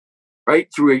 right?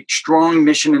 Through a strong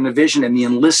mission and a vision and the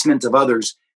enlistment of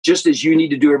others, just as you need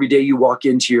to do every day you walk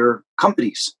into your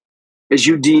companies, as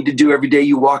you need to do every day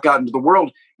you walk out into the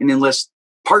world and enlist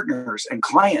partners and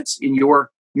clients in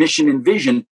your mission and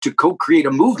vision to co-create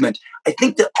a movement. I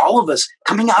think that all of us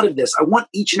coming out of this, I want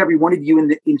each and every one of you in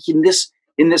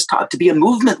this talk to be a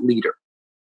movement leader.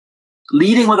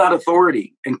 Leading without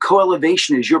authority and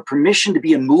co-elevation is your permission to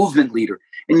be a movement leader.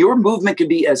 And your movement could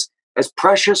be as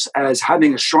precious as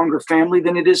having a stronger family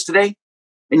than it is today.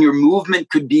 And your movement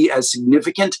could be as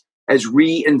significant as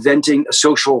reinventing a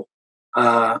social,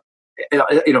 a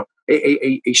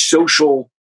social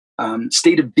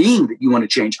state of being that you want to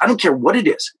change. I don't care what it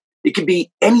is. It could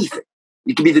be anything.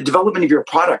 It could be the development of your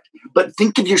product. But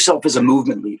think of yourself as a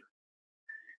movement leader.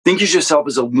 Think of yourself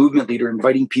as a movement leader,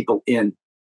 inviting people in.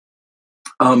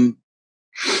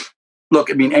 Look,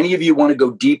 I mean, any of you want to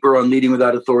go deeper on leading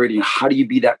without authority and how do you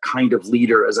be that kind of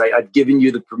leader? As I've given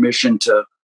you the permission to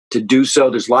do so.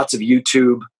 There's lots of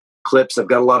YouTube clips. I've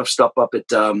got a lot of stuff up at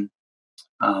Instagram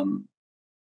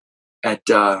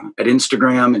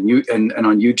and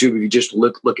on YouTube. If you just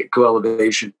look at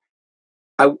co-elevation,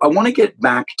 I want to get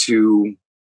back to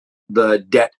the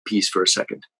debt piece for a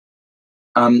second.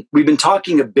 We've been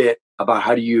talking a bit about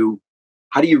how do you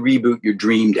reboot your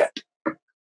dream debt.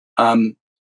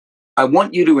 I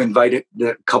want you to invite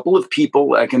a couple of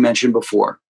people, like I mentioned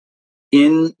before.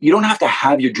 You don't have to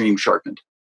have your dream sharpened.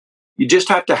 You just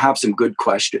have to have some good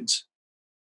questions,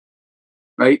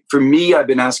 right? For me, I've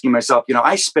been asking myself,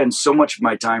 I spend so much of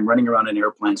my time running around in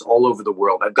airplanes all over the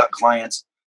world. I've got clients,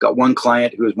 got one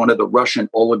client who is one of the Russian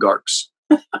oligarchs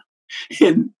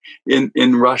in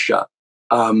Russia.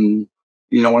 One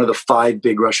of the 5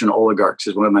 big Russian oligarchs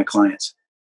is one of my clients,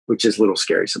 which is a little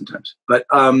scary sometimes. But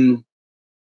I'm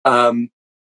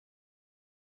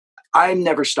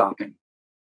never stopping.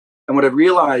 And what I've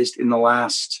realized in the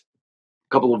last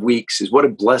couple of weeks is what a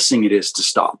blessing it is to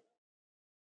stop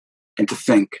and to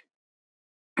think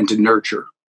and to nurture.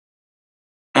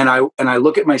 And I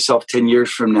look at myself 10 years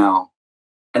from now,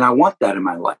 and I want that in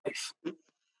my life.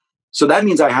 So that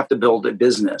means I have to build a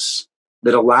business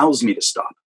that allows me to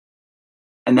stop.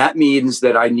 And that means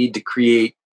that I need to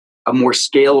create a more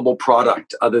scalable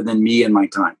product other than me and my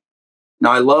time.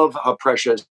 Now, I love how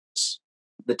precious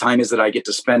the time is that I get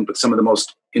to spend with some of the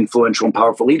most influential and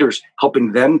powerful leaders,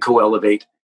 helping them co-elevate.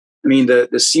 I mean, the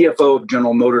CFO of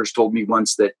General Motors told me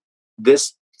once that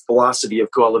this philosophy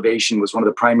of co-elevation was one of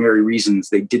the primary reasons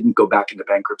they didn't go back into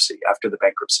bankruptcy after the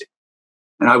bankruptcy.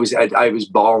 And I was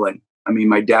bawling. I mean,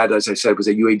 my dad, as I said, was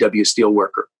a UAW steel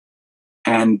worker.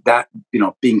 And that,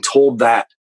 being told that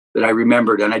I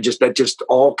remembered, and that just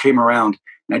all came around.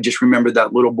 And I just remembered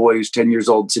that little boy who's 10 years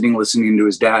old sitting listening to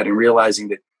his dad and realizing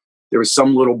that there was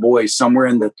some little boy somewhere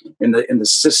in the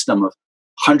system of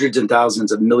hundreds and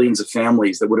thousands of millions of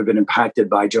families that would have been impacted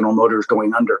by General Motors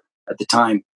going under at the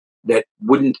time that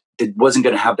wasn't going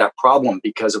to have that problem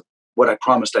because of what I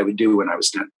promised I would do when I was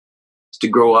 10, to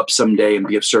grow up someday and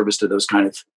be of service to those kind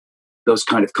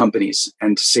of companies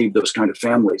and to save those kind of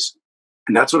families.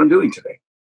 And that's what I'm doing today.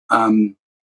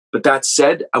 But that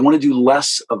said, I want to do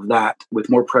less of that with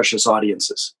more precious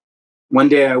audiences. One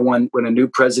day when a new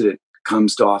president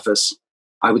comes to office,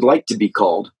 I would like to be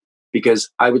called because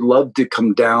I would love to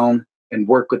come down and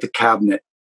work with the cabinet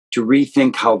to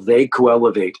rethink how they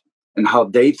co-elevate and how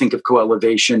they think of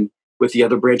co-elevation with the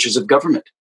other branches of government.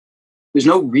 There's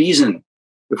no reason,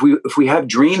 if we have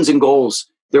dreams and goals.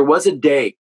 There was a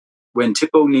day when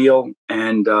Tip O'Neill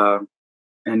and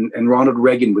Ronald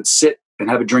Reagan would sit and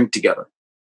have a drink together.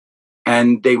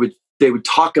 And they would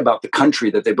talk about the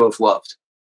country that they both loved,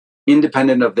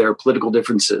 independent of their political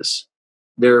differences.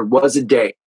 There was a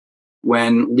day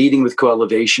when leading with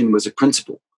co-elevation was a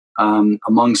principle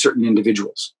among certain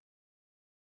individuals.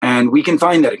 And we can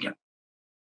find that again.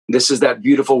 This is that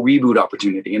beautiful reboot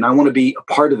opportunity. And I want to be a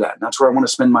part of that. And that's where I want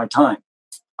to spend my time.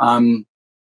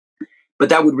 But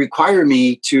that would require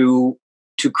me to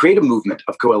create a movement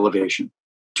of co-elevation,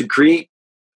 to create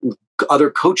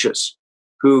other coaches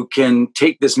who can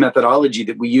take this methodology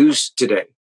that we use today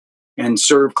and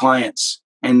serve clients,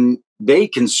 and they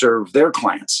can serve their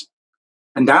clients.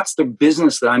 And that's the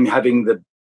business that I'm having the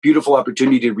beautiful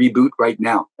opportunity to reboot right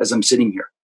now as I'm sitting here.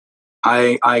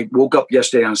 I woke up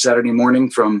yesterday on a Saturday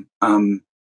morning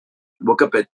woke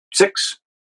up at 6,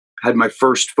 had my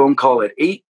first phone call at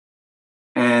 8,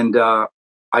 and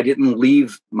I didn't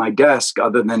leave my desk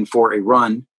other than for a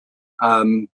run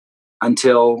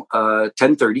until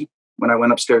 10:30 when I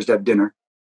went upstairs to have dinner.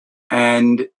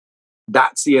 And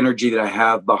that's the energy that I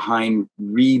have behind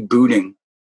rebooting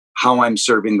how I'm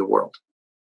serving the world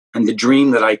and the dream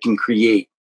that I can create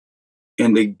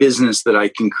and the business that I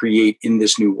can create in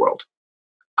this new world.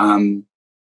 And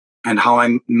how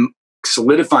I'm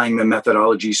solidifying the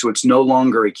methodology so it's no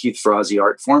longer a Keith Ferrazzi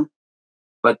art form,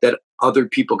 but that other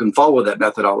people can follow that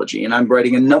methodology. And I'm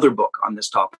writing another book on this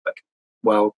topic.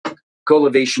 While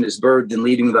co-elevation is birthed and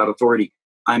leading without authority,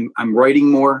 I'm writing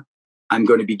more. I'm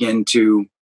going to begin to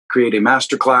create a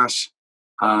masterclass,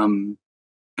 and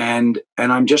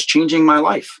I'm just changing my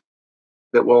life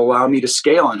that will allow me to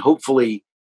scale. And hopefully,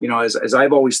 as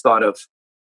I've always thought of,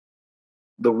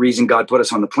 the reason God put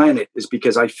us on the planet is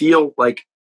because I feel like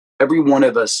every one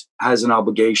of us has an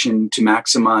obligation to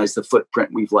maximize the footprint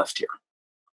we've left here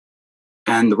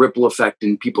and the ripple effect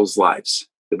in people's lives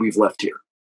that we've left here.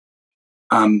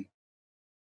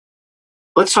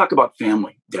 Let's talk about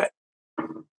family debt.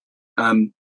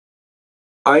 I'm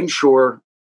sure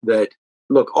that,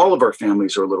 look, all of our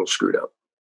families are a little screwed up,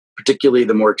 particularly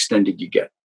the more extended you get.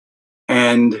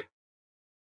 And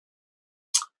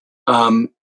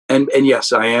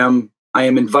yes, I am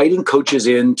inviting coaches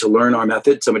in to learn our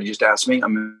method. Somebody just asked me.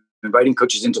 I'm inviting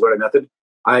coaches in to learn our method.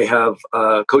 I have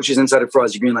coaches inside of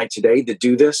Ferrazzi Greenlight today that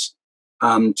do this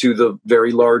to the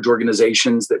very large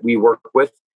organizations that we work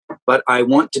with. But I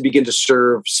want to begin to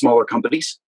serve smaller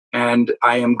companies. And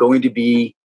I am going to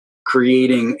be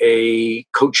creating a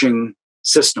coaching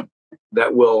system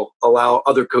that will allow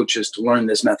other coaches to learn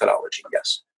this methodology.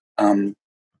 Yes. And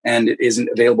it isn't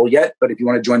available yet. But if you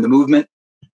want to join the movement,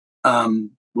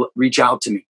 reach out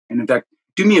to me. And in fact,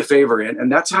 do me a favor.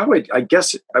 And that's how I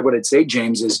guess what I'd say,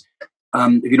 James, is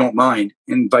if you don't mind,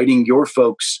 inviting your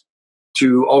folks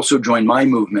to also join my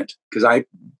movement, because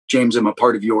James, I'm a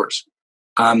part of yours.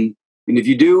 And if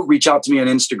you do, reach out to me on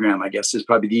Instagram, I guess is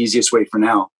probably the easiest way for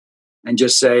now. And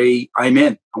just say, I'm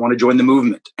in. I want to join the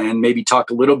movement, and maybe talk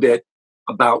a little bit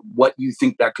about what you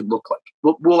think that could look like.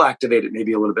 We'll activate it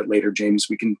maybe a little bit later, James.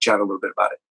 We can chat a little bit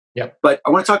about it. Yeah. But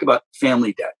I want to talk about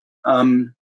family debt.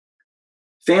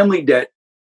 Family debt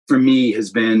for me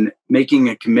has been making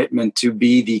a commitment to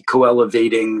be the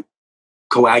co-elevating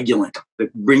coagulant, the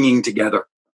bringing together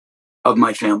of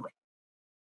my family.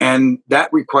 And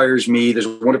that requires me, there's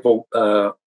a wonderful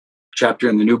chapter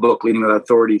in the new book, Leading with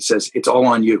Authority, it says, it's all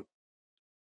on you.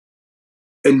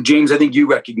 And James, I think you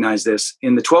recognize this.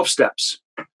 In the 12 steps,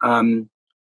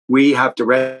 we have to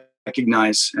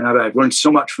recognize, and I've learned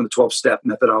so much from the 12-step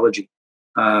methodology.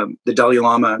 The Dalai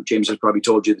Lama, James has probably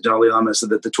told you, the Dalai Lama said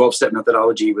that the 12-step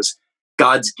methodology was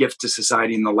God's gift to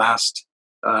society in the last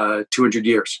 200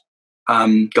 years.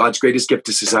 God's greatest gift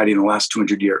to society in the last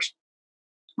 200 years.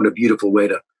 What a beautiful way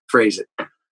to phrase it.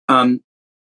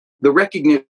 The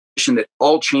recognition that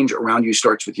all change around you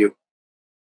starts with you.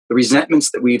 The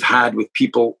resentments that we've had with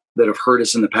people that have hurt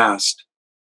us in the past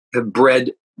have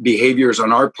bred behaviors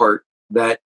on our part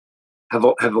that have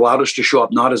allowed us to show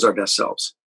up not as our best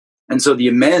selves. And so the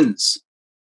amends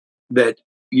that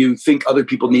you think other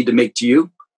people need to make to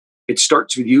you, it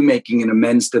starts with you making an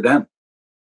amends to them.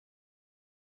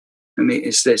 Let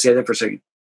me say that for a second.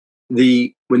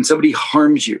 When somebody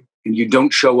harms you and you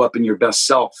don't show up in your best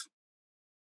self,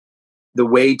 the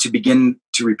way to begin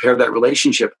to repair that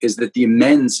relationship is that the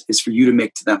amends is for you to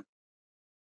make to them.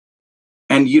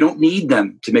 And you don't need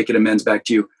them to make an amends back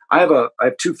to you. I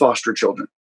have 2 foster children,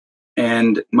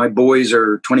 and my boys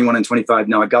are 21 and 25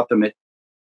 now. I got them at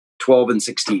 12 and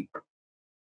 16.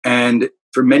 And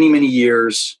for many, many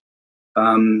years,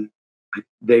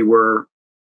 they were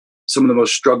some of the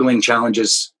most struggling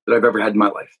challenges that I've ever had in my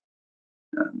life.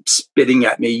 Spitting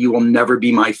at me, you will never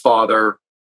be my father.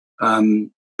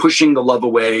 pushing the love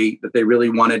away that they really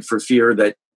wanted for fear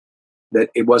that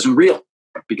it wasn't real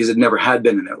because it never had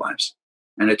been in their lives.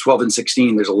 And at 12 and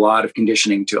 16, there's a lot of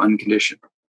conditioning to uncondition.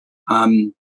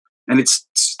 And it's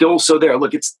still so there.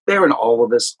 Look, it's there in all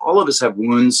of us. All of us have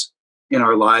wounds in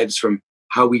our lives from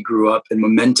how we grew up and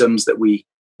momentums that we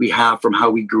have from how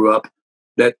we grew up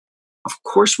that, of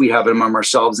course, we have them on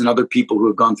ourselves, and other people who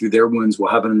have gone through their wounds will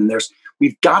have them in theirs.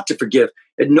 We've got to forgive.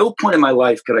 At no point in my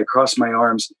life could I cross my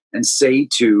arms and say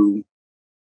to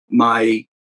my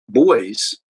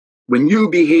boys, when you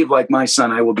behave like my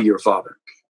son, I will be your father.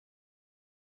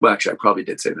 Well, actually, I probably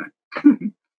did say that.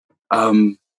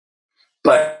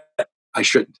 But I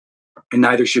shouldn't, and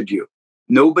neither should you.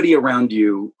 Nobody around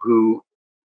you who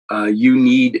you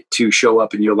need to show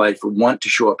up in your life or want to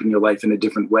show up in your life in a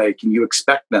different way, can you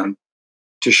expect them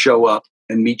to show up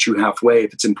and meet you halfway?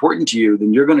 If it's important to you,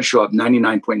 then you're going to show up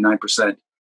 99.9%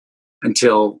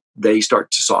 until they start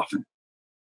to soften.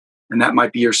 And that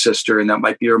might be your sister, and that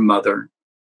might be your mother.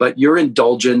 But your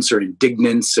indulgence or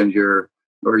indignance and your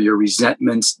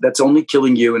resentments, that's only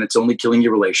killing you, and it's only killing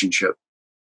your relationship.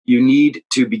 You need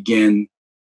to begin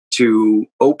to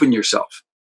open yourself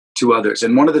to others.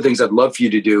 And one of the things I'd love for you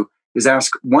to do is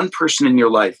ask one person in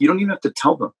your life. You don't even have to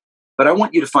tell them, but I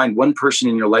want you to find one person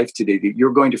in your life today that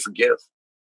you're going to forgive.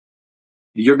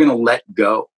 You're going to let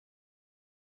go.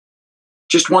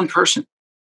 Just one person.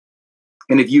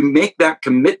 And if you make that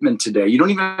commitment today, you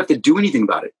don't even have to do anything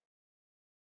about it.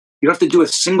 You don't have to do a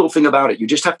single thing about it. You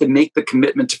just have to make the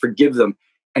commitment to forgive them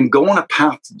and go on a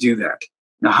path to do that.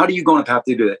 Now, how do you go on a path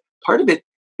to do that? Part of it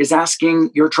is asking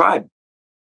your tribe.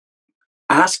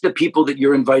 Ask the people that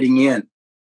you're inviting in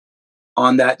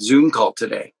on that Zoom call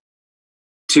today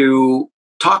to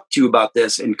talk to you about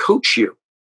this and coach you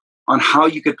on how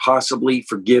you could possibly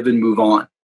forgive and move on.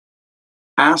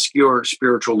 Ask your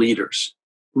spiritual leaders.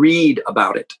 Read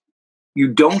about it. You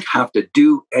don't have to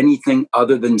do anything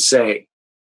other than say,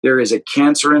 there is a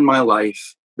cancer in my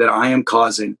life that I am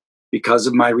causing because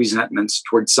of my resentments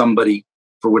towards somebody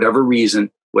for whatever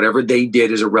reason. Whatever they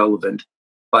did is irrelevant,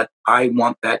 but I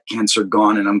want that cancer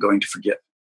gone and I'm going to forgive.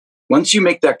 Once you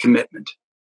make that commitment,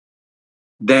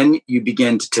 then you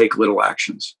begin to take little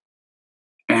actions.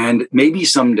 And maybe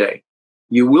someday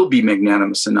you will be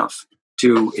magnanimous enough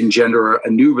to engender a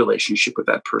new relationship with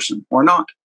that person or not.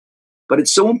 But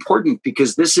it's so important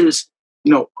because this is,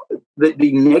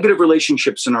 the negative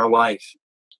relationships in our life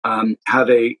have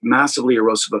a massively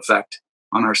erosive effect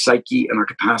on our psyche and our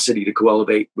capacity to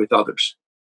co-elevate with others,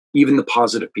 even the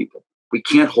positive people. We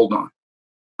can't hold on.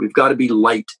 We've got to be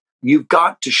light. You've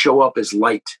got to show up as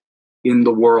light in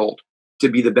the world to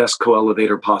be the best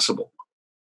co-elevator possible.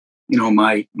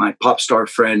 My pop star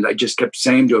friend, I just kept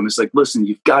saying to him, it's like, listen,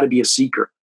 you've got to be a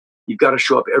seeker. You've got to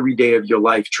show up every day of your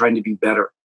life trying to be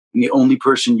better. And the only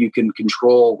person you can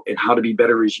control in how to be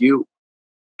better is you.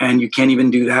 And you can't even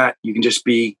do that. You can just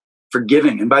be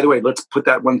forgiving. And by the way, let's put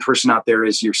that one person out there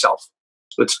as yourself.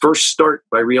 Let's first start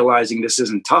by realizing this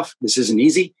isn't tough. This isn't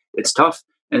easy. It's tough.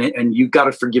 And you've got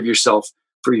to forgive yourself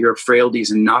for your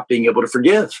frailties and not being able to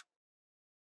forgive.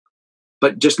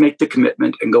 But just make the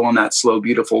commitment and go on that slow,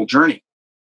 beautiful journey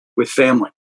with family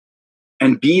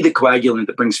and be the coagulant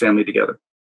that brings family together.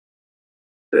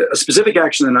 A specific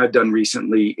action that I've done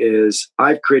recently is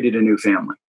I've created a new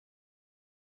family.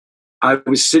 I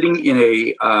was sitting in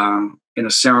a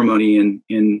ceremony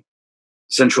in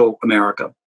Central America.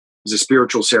 It was a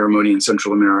spiritual ceremony in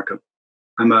Central America.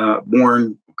 I'm a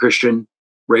born Christian,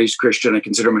 raised Christian. I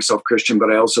consider myself Christian, but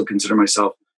I also consider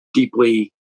myself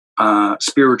deeply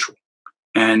spiritual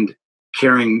and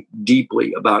caring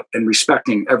deeply about and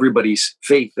respecting everybody's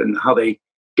faith and how they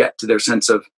get to their sense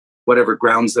of whatever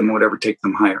grounds them, whatever take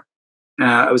them higher.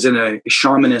 I was in a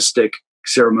shamanistic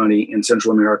ceremony in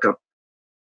Central America.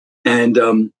 And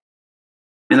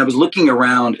I was looking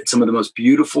around at some of the most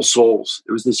beautiful souls.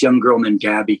 There was this young girl named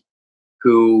Gabby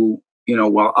who,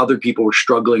 while other people were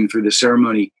struggling through the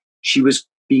ceremony, she was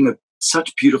being of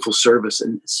such beautiful service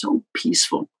and so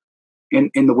peaceful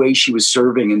in the way she was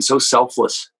serving and so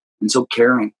selfless and so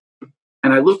caring.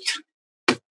 And I looked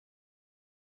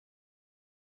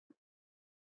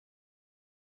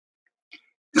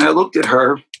at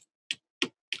her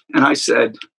and I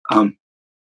said,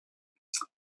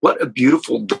 what a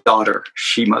beautiful daughter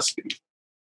she must be.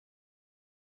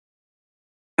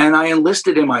 And I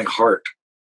enlisted in my heart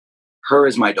her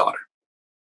as my daughter.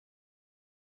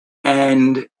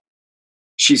 And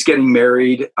she's getting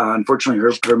married. Unfortunately,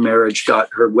 her marriage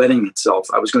her wedding itself.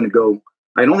 I was going to go.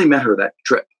 I'd only met her that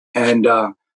trip. And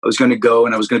I was going to go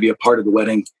and I was going to be a part of the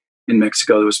wedding in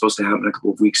Mexico that was supposed to happen a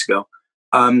couple of weeks ago.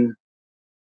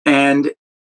 And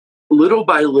little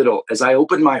by little, as I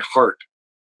opened my heart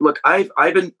look, I've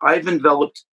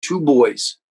enveloped two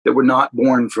boys that were not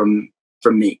born from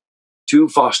me, two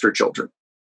foster children,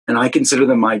 and I consider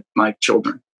them my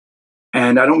children.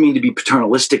 And I don't mean to be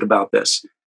paternalistic about this.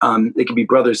 They could be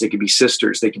brothers, they could be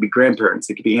sisters, they could be grandparents,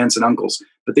 they could be aunts and uncles,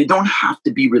 but they don't have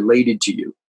to be related to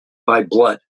you by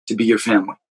blood to be your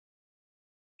family.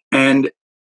 And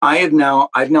I've now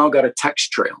got a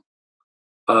text trail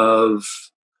of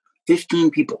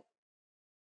 15 people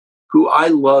who I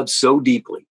love so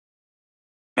deeply.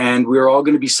 And we're all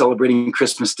going to be celebrating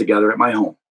Christmas together at my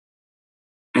home.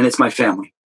 And it's my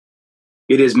family.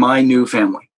 It is my new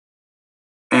family.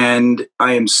 And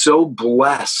I am so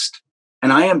blessed.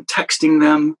 And I am texting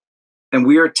them, and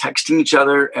we are texting each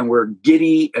other, and we're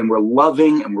giddy, and we're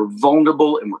loving, and we're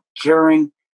vulnerable, and we're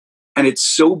caring. And it's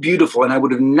so beautiful. And I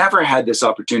would have never had this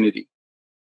opportunity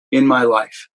in my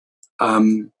life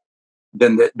than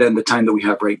the time that we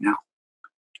have right now.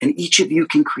 And each of you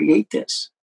can create this.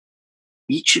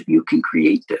 Each of you can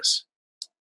create this.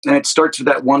 And it starts with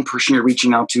that one person you're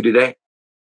reaching out to today.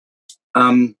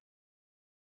 I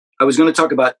was going to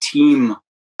talk about team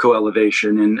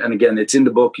co-elevation. And again, it's in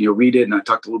the book. You'll read it. And I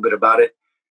talked a little bit about it.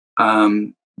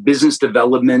 Business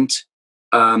development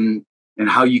and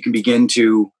how you can begin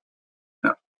to...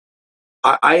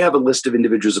 I have a list of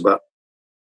individuals about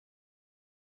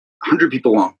 100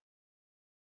 people long.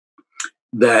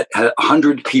 That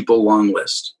 100 people long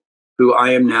list who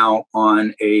I am now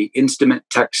on a intimate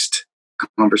text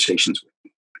conversations with.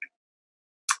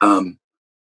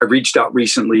 I reached out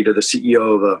recently to the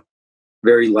CEO of a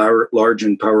very large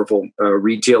and powerful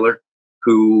retailer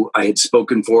who I had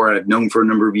spoken for. I've known for a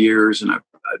number of years, and I've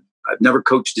never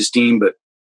coached his team, but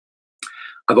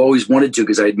I've always wanted to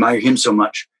because I admire him so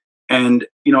much. And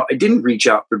I didn't reach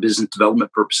out for business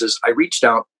development purposes. I reached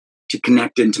out to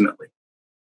connect intimately.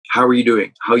 How are you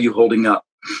doing? How are you holding up?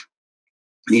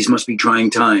 These must be trying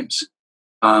times.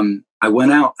 I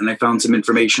went out and I found some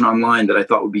information online that I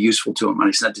thought would be useful to him, and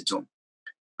I sent it to him.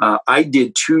 I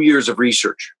did 2 years of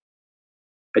research.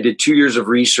 I did 2 years of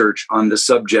research on the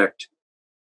subject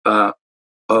of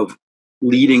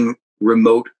leading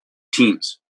remote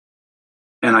teams.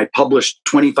 And I published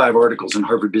 25 articles in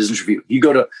Harvard Business Review. You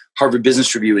go to Harvard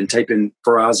Business Review and type in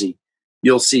Ferrazzi,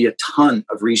 you'll see a ton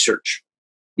of research.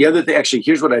 The other thing, actually,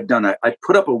 here's what I've done. I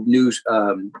put up a news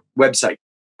website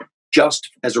just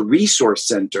as a resource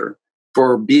center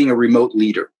for being a remote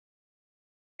leader.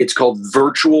 It's called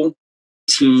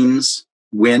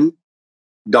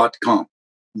virtualteamswin.com.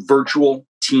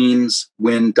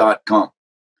 virtualteamswin.com.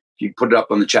 If you put it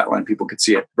up on the chat line, people could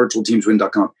see it.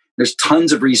 virtualteamswin.com. There's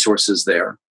tons of resources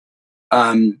there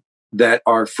that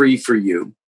are free for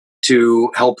you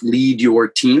to help lead your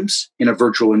teams in a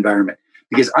virtual environment.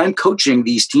 Because I'm coaching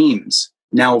these teams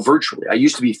now virtually. I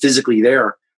used to be physically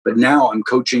there, but now I'm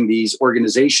coaching these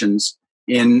organizations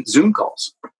in Zoom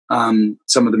calls. Some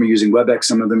of them are using WebEx,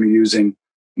 some of them are using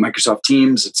Microsoft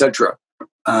Teams, etc.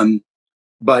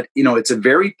 But it's a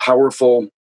very powerful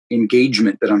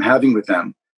engagement that I'm having with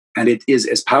them. And it is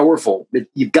as powerful.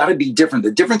 You've got to be different.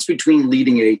 The difference between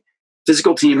leading a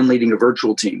physical team and leading a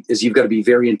virtual team is you've got to be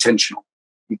very intentional.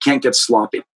 You can't get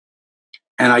sloppy.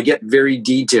 And I get very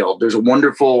detailed. There's a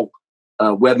wonderful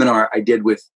webinar I did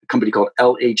with a company called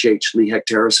LHH, Lee Hecht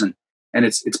Harrison. And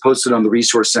it's posted on the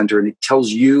Resource Center. And it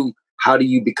tells you how do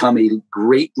you become a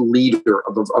great leader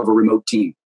of a remote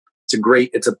team.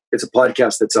 It's a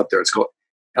podcast that's up there. It's called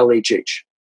LHH.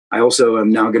 I also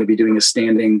am now going to be doing a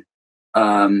standing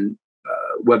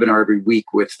webinar every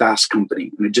week with Fast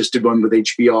Company. And I just did one with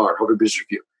HBR, Harvard Business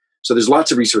Review. So there's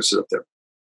lots of resources up there.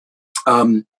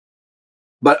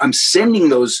 But I'm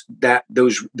sending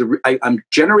I'm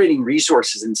generating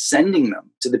resources and sending them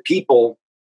to the people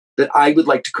that I would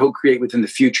like to co-create with in the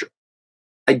future.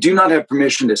 I do not have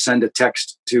permission to send a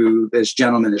text to this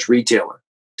gentleman, this retailer,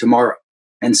 tomorrow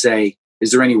and say,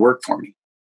 is there any work for me?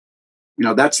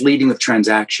 That's leading with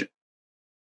transaction.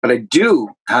 But I do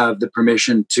have the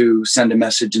permission to send a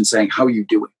message and saying, how are you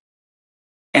doing?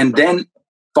 And then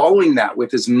following that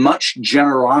with as much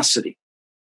generosity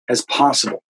as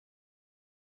possible.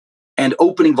 And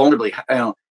opening vulnerably,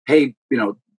 hey,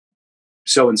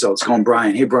 so-and-so, it's calling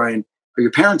Brian. Hey, Brian, are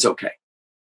your parents okay?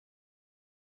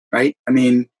 Right? I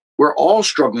mean, we're all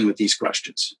struggling with these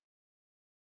questions.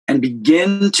 And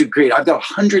begin to create. I've got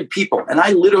 100 people, and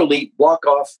I literally block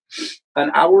off an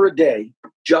hour a day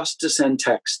just to send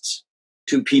texts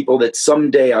to people that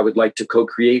someday I would like to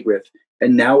co-create with.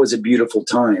 And now is a beautiful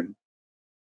time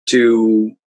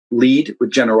to lead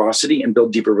with generosity and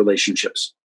build deeper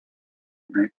relationships.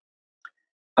 Right?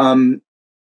 I'm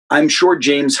sure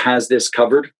James has this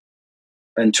covered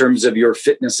in terms of your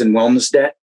fitness and wellness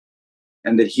debt,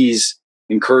 and that he's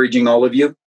encouraging all of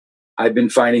you. I've been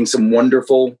finding some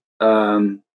wonderful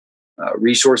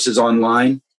resources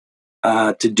online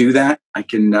to do that. I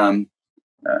can, a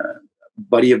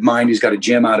buddy of mine who's got a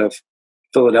gym out of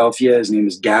Philadelphia, his name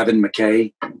is Gavin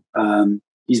McKay.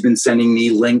 He's been sending me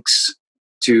links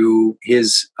to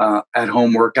his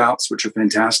at-home workouts, which are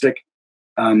fantastic.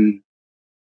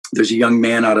 There's a young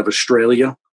man out of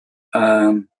Australia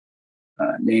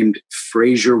named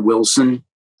Fraser Wilson.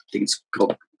 I think it's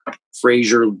called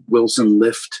Fraser Wilson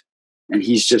Lift. And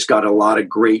he's just got a lot of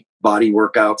great body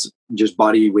workouts, just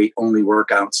body weight only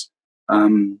workouts.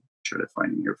 Try to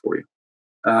find him here for you.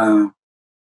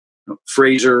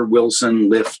 Fraser Wilson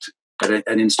Lift at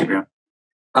Instagram.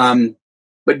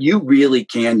 But you really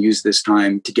can use this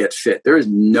time to get fit. There is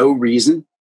no reason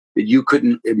that you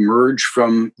couldn't emerge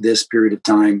from this period of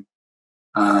time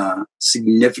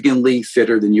significantly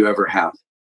fitter than you ever have.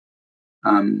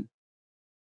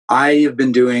 I have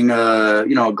been doing a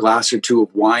glass or two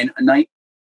of wine a night,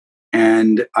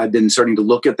 and I've been starting to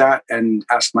look at that and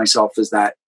ask myself, is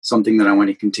that something that I want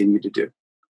to continue to do?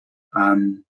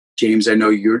 James, I know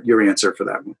your answer for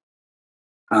that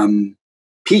one.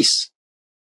 Peace.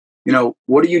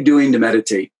 What are you doing to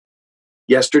meditate?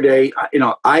 Yesterday,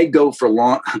 I go for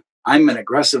long. I'm an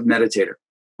aggressive meditator.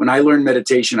 When I learned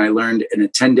meditation, I learned in a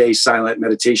 10-day silent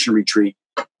meditation retreat.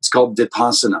 It's called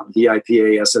Vipassana,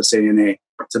 Vipassana.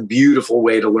 It's a beautiful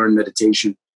way to learn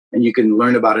meditation. And you can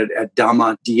learn about it at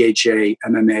dhamma.org.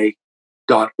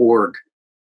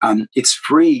 It's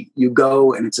free. You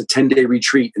go and it's a 10-day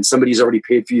retreat and somebody's already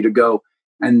paid for you to go.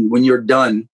 And when you're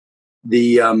done,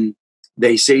 they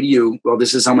say to you, well,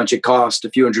 this is how much it cost, a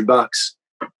few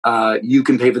 $100. You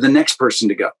can pay for the next person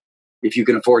to go if you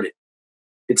can afford it.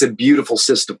 It's a beautiful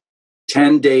system.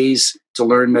 10 days to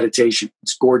learn meditation.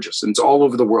 It's gorgeous. And it's all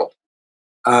over the world.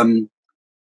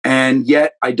 And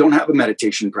yet I don't have a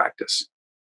meditation practice.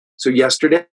 So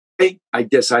yesterday I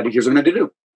decided, here's what I'm going to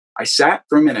do. I sat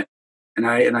for a minute and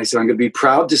I said, I'm going to be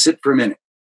proud to sit for a minute.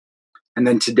 And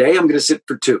then today I'm going to sit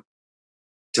for 2.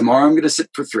 Tomorrow I'm going to sit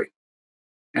for 3.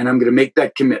 And I'm going to make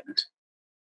that commitment.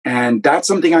 And that's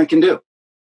something I can do.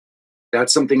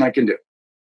 That's something I can do.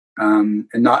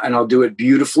 And I'll do it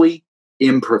beautifully,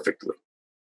 imperfectly.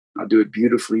 I'll do it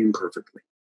beautifully, imperfectly.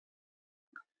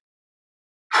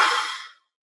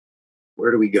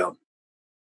 Where do we go?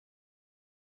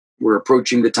 We're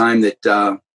approaching the time that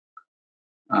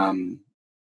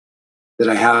that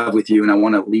I have with you, and I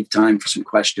want to leave time for some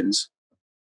questions.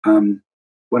 When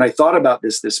I thought about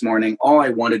this morning, all I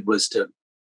wanted was to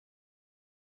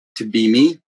be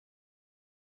me,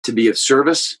 to be of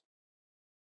service,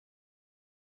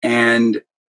 and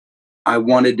I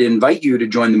wanted to invite you to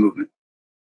join the movement.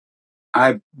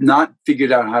 I've not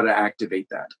figured out how to activate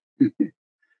that,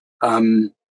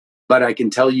 but I can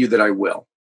tell you that I will.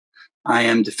 I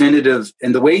am definitive,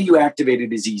 and the way you activate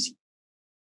it is easy.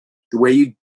 The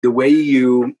way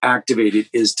you activate it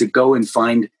is to go and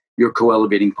find your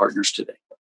co-elevating partners today.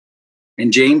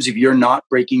 And James, if you're not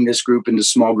breaking this group into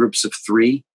small groups of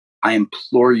 3, I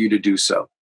implore you to do so.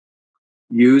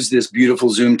 Use this beautiful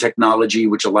Zoom technology,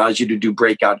 which allows you to do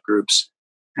breakout groups.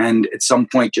 And at some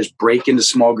point, just break into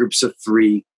small groups of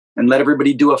 3 and let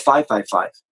everybody do a 5-5-5.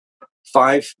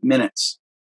 5 minutes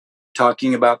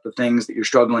talking about the things that you're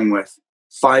struggling with.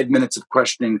 5 minutes of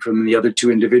questioning from the other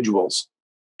 2 individuals.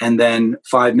 And then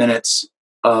 5 minutes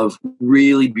of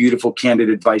really beautiful, candid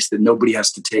advice that nobody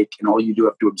has to take and all you do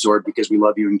have to absorb because we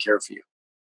love you and care for you.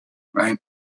 Right?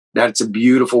 That's a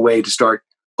beautiful way to start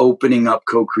opening up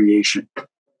co-creation.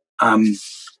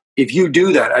 If you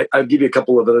do that, I'll give you a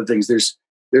couple of other things. There's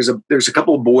a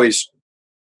couple of boys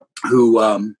who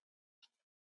are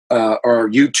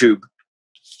YouTube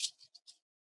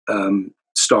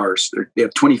stars. They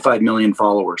have 25 million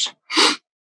followers.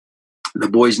 The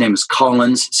boy's name is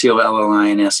Collins,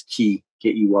 Collins, Key.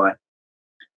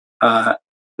 They're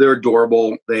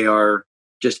adorable. They are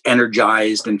just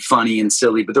energized and funny and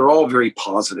silly, but they're all very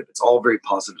positive. It's all very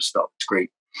positive stuff. It's great.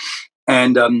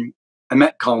 And I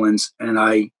met Collins,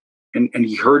 and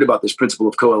he heard about this principle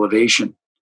of co-elevation.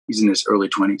 He's in his early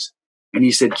 20s. And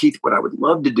he said, Keith, what I would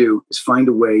love to do is find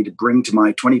a way to bring to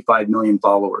my 25 million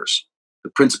followers the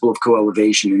principle of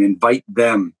co-elevation and invite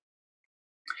them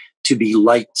to be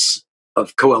lights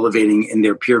of co-elevating in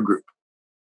their peer group.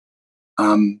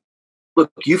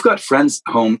 Look, you've got friends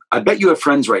at home. I bet you have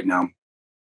friends right now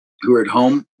who are at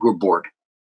home who are bored.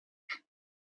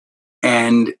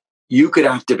 And you could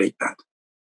activate that.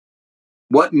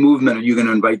 What movement are you going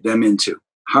to invite them into?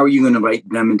 How are you going to invite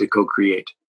them into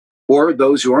co-create? Or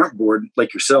those who aren't bored,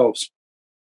 like yourselves,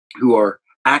 who are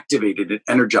activated and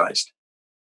energized.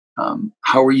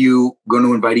 How are you going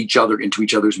to invite each other into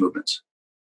each other's movements?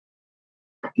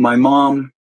 My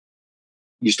mom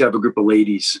used to have a group of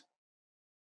ladies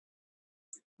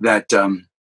that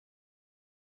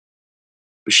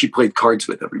she played cards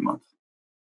with every month,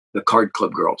 the card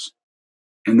club girls.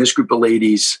 And this group of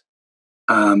ladies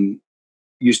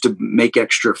used to make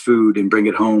extra food and bring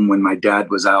it home when my dad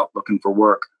was out looking for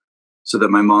work, so that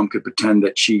my mom could pretend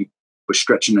that she was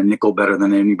stretching a nickel better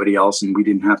than anybody else, and we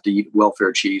didn't have to eat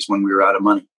welfare cheese when we were out of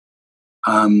money.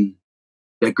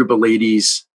 That group of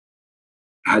ladies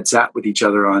had sat with each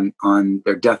other on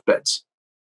their deathbeds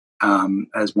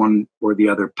as one or the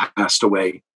other passed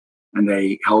away, and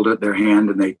they held out their hand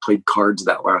and they played cards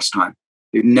that last time.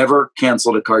 They've never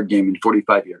canceled a card game in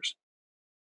 45 years.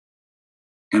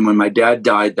 And when my dad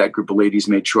died, that group of ladies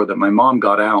made sure that my mom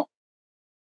got out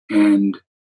and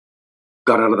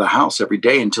got out of the house every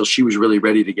day until she was really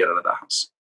ready to get out of the house.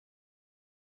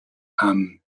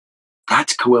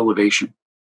 That's co-elevation.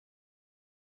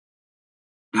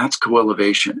 That's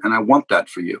co-elevation. And I want that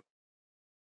for you.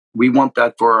 We want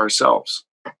that for ourselves.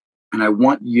 And I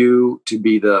want you to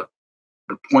be the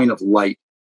point of light,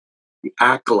 the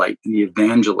acolyte and the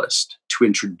evangelist to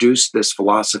introduce this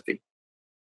philosophy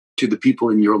to the people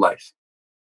in your life.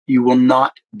 You will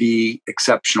not be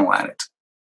exceptional at it.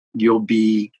 You'll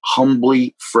be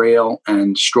humbly frail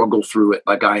and struggle through it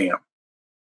like I am.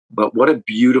 But what a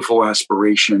beautiful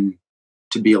aspiration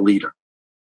to be a leader.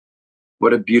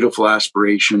 What a beautiful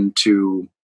aspiration to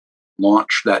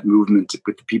launch that movement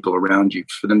with the people around you,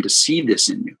 for them to see this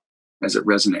in you as it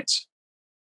resonates.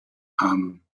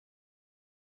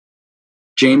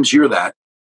 James, you're that.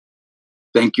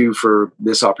 Thank you for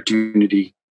this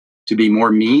opportunity to be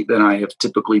more me than I have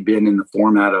typically been in the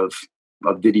format of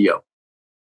video.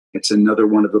 It's another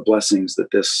one of the blessings that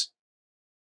this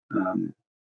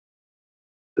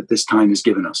time has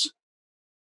given us.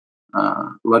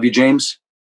 Love you, James.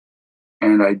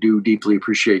 And I do deeply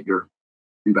appreciate your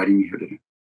inviting me here today.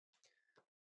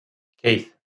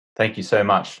 Keith, thank you so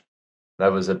much.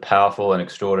 That was a powerful and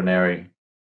extraordinary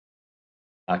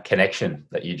connection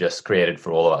that you just created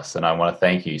for all of us. And I want to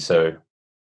thank you so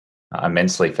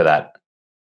immensely for that.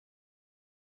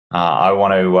 I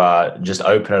want to just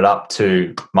open it up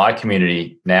to my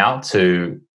community now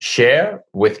to share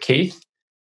with Keith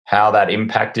how that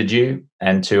impacted you,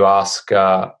 and to ask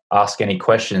any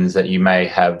questions that you may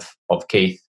have of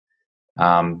Keith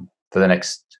for the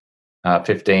next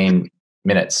 15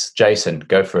 minutes. Jason,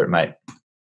 go for it, mate.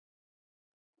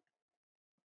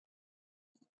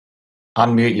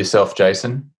 Unmute yourself,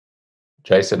 Jason.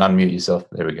 Jason, unmute yourself.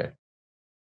 There we go.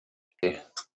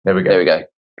 There we go.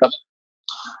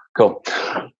 Cool.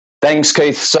 Thanks,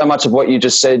 Keith. So much of what you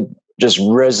just said just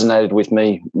resonated with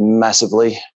me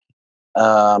massively.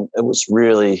 It was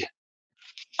really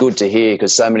good to hear,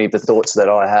 because so many of the thoughts that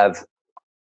I have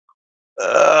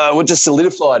were just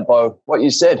solidified by what you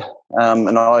said.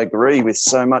 And I agree with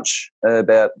so much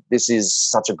about this is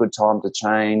such a good time to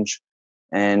change,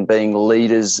 and being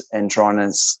leaders and trying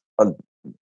to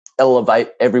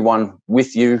elevate everyone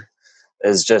with you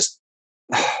is just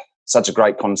such a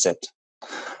great concept.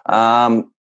 I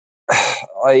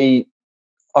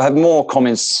have more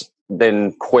comments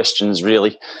than questions,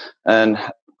 really.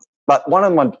 But one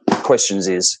of my questions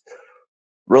is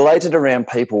related around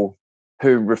people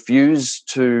who refuse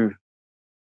to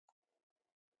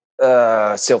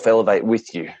self-elevate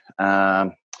with you.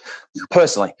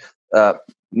 Personally,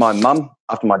 my mum,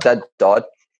 after my dad died,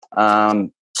 I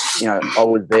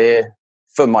was there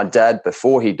for my dad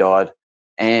before he died,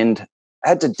 and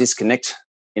had to disconnect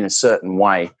in a certain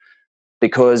way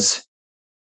because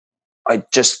I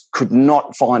just could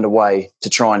not find a way to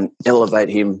try and elevate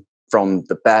him from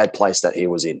the bad place that he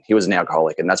was in. He was an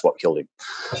alcoholic, and that's what killed him.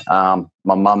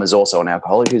 My mum is also an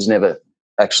alcoholic who's never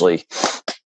actually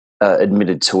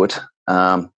admitted to it.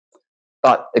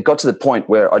 But it got to the point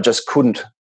where I just couldn't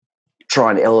try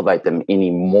and elevate them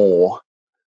anymore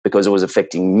because it was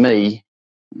affecting me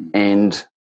and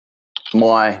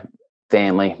my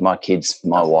family, my kids,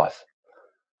 my wife.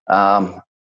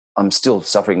 I'm still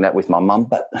suffering that with my mum,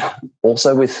 but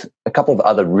also with a couple of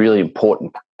other really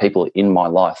important people in my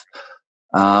life.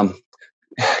 Can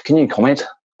you comment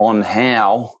on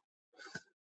how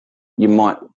you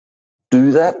might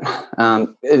do that?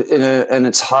 And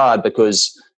it's hard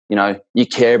because, you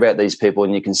care about these people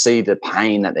and you can see the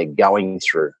pain that they're going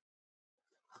through.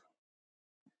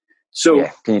 So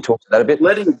yeah, can you talk to that a bit?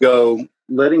 Letting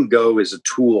go is a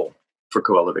tool for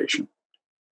co-elevation.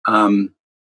 In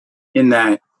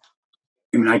that,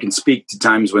 I can speak to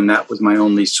times when that was my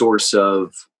only source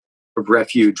of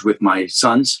refuge with my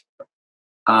sons.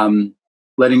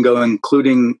 Letting go,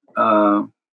 including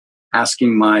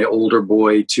asking my older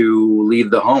boy to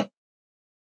leave the home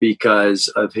because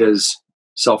of his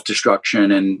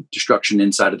self-destruction and destruction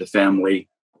inside of the family.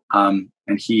 And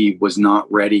he was not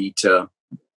ready to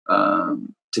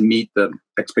meet the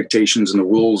expectations and the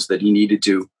rules that he needed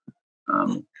to,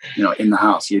 in the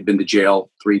house. He had been to jail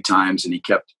 3 times, and he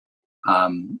kept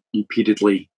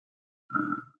repeatedly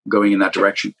going in that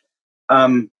direction.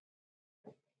 The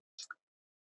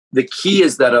key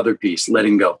is that other piece,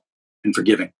 letting go and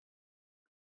forgiving.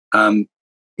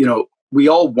 We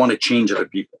all want to change other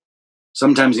people.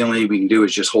 Sometimes the only thing we can do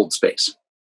is just hold space,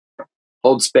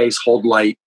 hold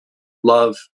light,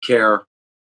 love, care.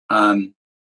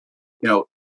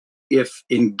 If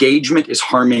engagement is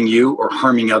harming you or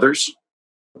harming others,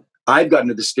 I've gotten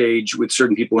to the stage with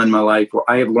certain people in my life where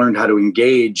I have learned how to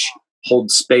engage,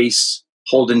 hold space,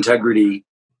 hold integrity,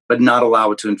 but not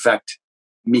allow it to infect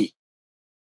me.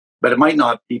 But it might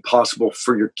not be possible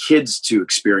for your kids to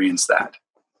experience that,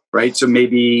 right? So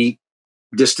maybe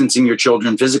distancing your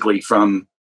children physically from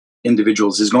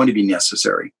individuals is going to be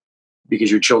necessary because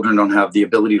your children don't have the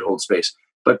ability to hold space.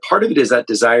 But part of it is that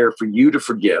desire for you to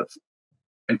forgive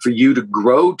and for you to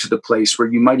grow to the place where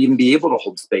you might even be able to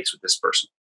hold space with this person.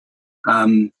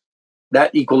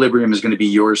 That equilibrium is going to be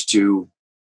yours to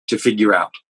figure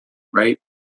out, right?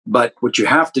 But what you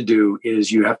have to do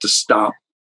is you have to stop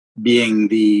being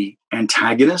the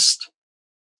antagonist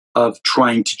of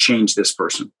trying to change this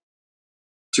person,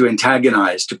 to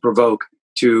antagonize, to provoke,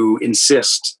 to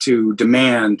insist, to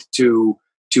demand, to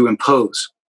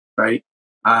impose, right?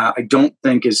 I don't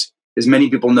think as many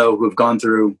people know who have gone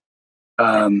through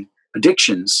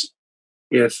addictions,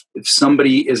 if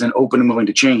somebody isn't open and willing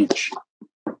to change,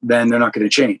 then they're not going to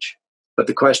change. But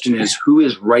the question is, who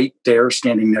is right there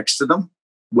standing next to them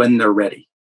when they're ready?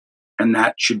 And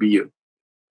that should be you.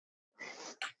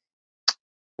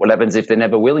 What happens if they're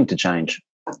never willing to change?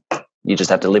 You just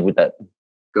have to live with that.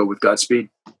 Go with Godspeed.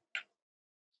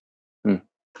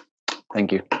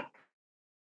 Thank you.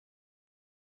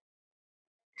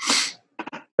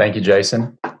 Thank you,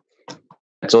 Jason.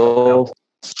 That's all.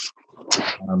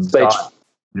 Guy,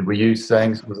 were you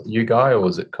saying, was it you, Guy, or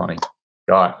was it Connie?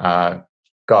 Guy,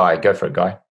 go for it,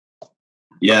 Guy.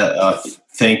 Yeah,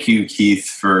 thank you, Keith,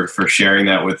 for sharing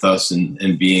that with us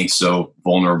and being so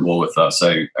vulnerable with us.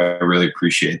 I really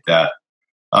appreciate that.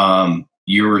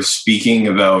 You were speaking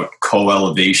about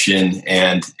co-elevation,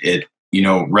 and it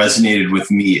resonated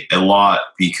with me a lot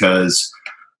because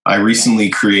I recently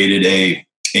created a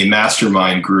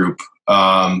mastermind group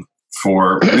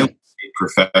for real estate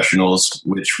professionals,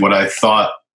 which what I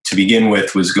thought to begin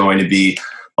with was going to be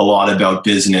a lot about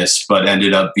business, but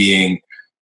ended up being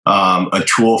a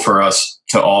tool for us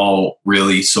to all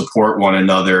really support one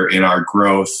another in our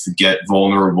growth, get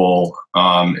vulnerable,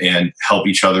 and help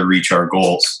each other reach our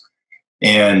goals.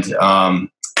 And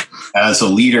as a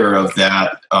leader of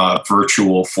that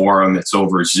virtual forum, it's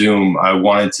over Zoom, I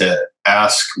wanted to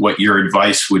ask what your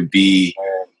advice would be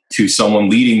to someone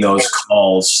leading those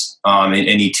calls, and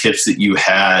any tips that you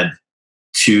had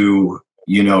to,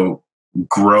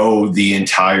 grow the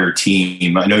entire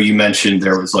team. I know you mentioned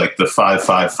there was like the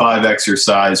 5-5-5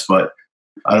 exercise, but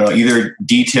I don't know, either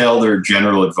detailed or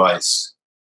general advice.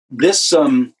 This,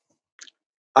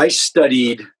 I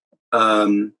studied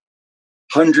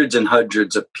hundreds and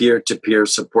hundreds of peer-to-peer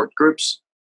support groups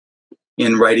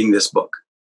in writing this book.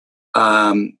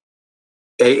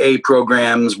 AA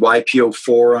programs, YPO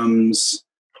forums,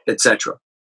 etc.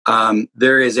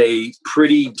 There is a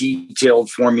pretty detailed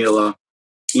formula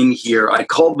in here. I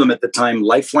called them at the time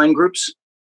lifeline groups.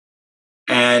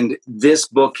 And this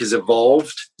book has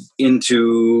evolved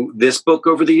into this book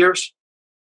over the years.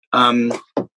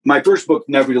 My first book,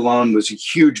 Never Alone, was a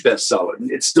huge bestseller.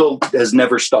 It still has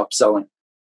never stopped selling.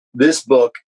 This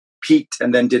book peaked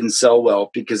and then didn't sell well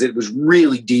because it was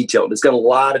really detailed. It's got a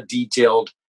lot of detailed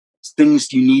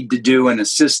things you need to do and a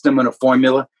system and a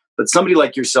formula. But somebody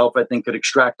like yourself, I think, could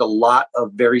extract a lot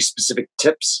of very specific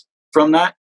tips from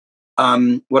that.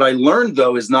 What I learned,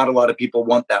 though, is not a lot of people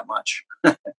want that much.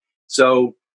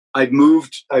 So I've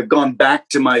gone back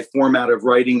to my format of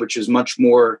writing, which is much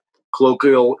more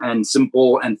colloquial and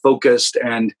simple and focused.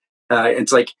 And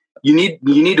it's like you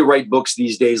need to write books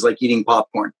these days like eating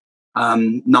popcorn,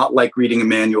 not like reading a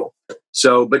manual.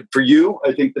 So, but for you,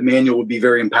 I think the manual would be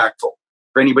very impactful.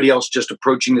 For anybody else just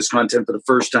approaching this content for the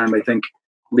first time, I think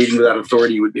Leading Without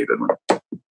Authority would be a good one.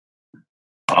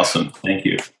 Awesome. Thank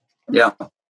you. Yeah.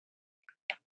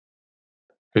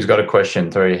 Who's got a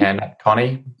question? Throw your hand up,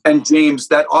 Connie. And James,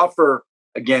 that offer,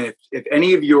 again, if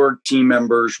any of your team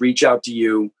members reach out to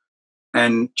you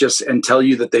and tell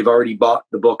you that they've already bought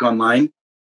the book online,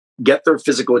 get their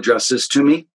physical addresses to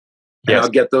me. And I'll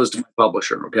get those to my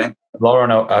publisher, okay?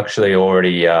 Lauren actually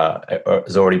already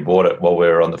has already bought it while we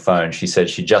were on the phone. She said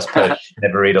she just purchased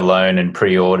Never Eat Alone and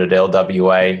pre-ordered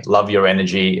LWA. Love your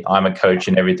energy. I'm a coach,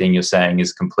 and everything you're saying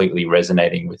is completely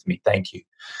resonating with me. Thank you.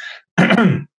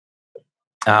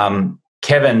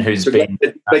 Kevin, who's been...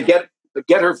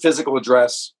 Get her physical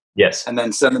address. Yes. And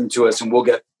then send them to us, and we'll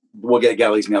get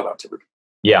Gally's mail out to her.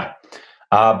 Yeah.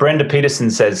 Brenda Peterson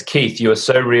says, Keith, you are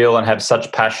so real and have such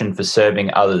passion for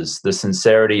serving others. The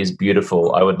sincerity is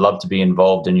beautiful. I would love to be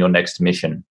involved in your next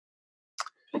mission.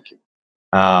 Thank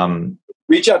you.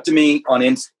 Reach out to me on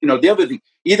the other thing,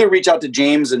 either reach out to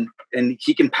James and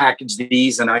he can package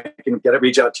these and I can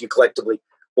reach out to you collectively,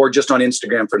 or just on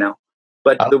Instagram for now.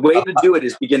 But the way to do it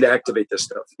is begin to activate this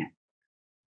stuff.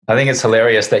 I think it's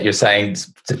hilarious that you're saying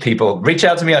to people, reach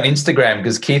out to me on Instagram,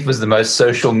 because Keith was the most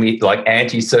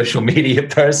anti-social media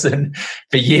person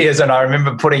for years. And I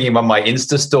remember putting him on my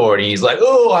Insta story, and he's like,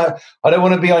 oh, I don't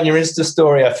want to be on your Insta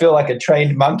story. I feel like a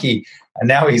trained monkey. And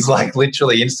now he's like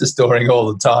literally Insta storing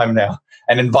all the time now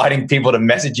and inviting people to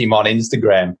message him on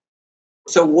Instagram.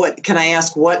 So what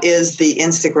is the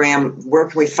Instagram? Where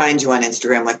can we find you on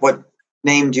Instagram? Like, what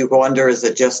name do you go under? Is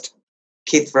it just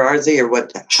Keith Ferrazzi or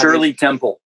what? Shirley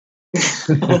Temple.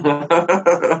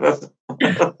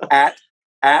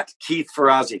 at Keith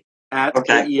Ferrazzi, at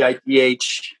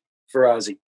KEITH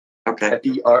Ferrazzi. Okay.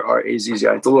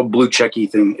 FERRAZZI. It's a little blue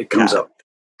checky thing. It comes up.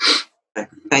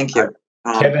 Thank you.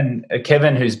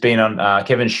 Kevin, who's been on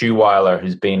Kevin Schuweiler,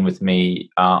 who's been with me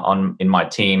in my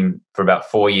team for about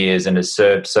 4 years and has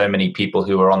served so many people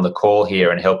who are on the call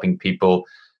here and helping people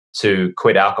to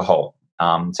quit alcohol.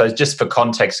 So just for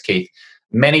context, Keith,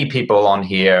 many people on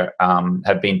here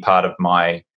have been part of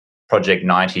my Project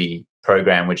 90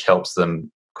 program, which helps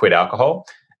them quit alcohol.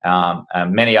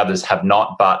 Many others have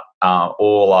not, but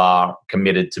all are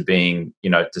committed to being,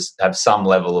 to have some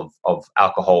level of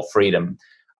alcohol freedom.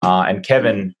 And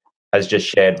Kevin has just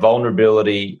shared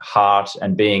vulnerability, heart,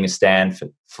 and being a stand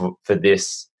for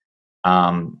this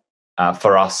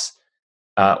for us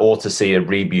all to see a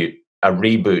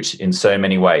reboot in so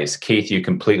many ways. Keith, you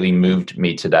completely moved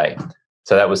me today.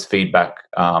 So that was feedback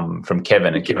from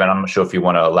Kevin. And Kevin, I'm not sure if you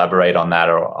want to elaborate on that,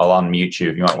 or I'll unmute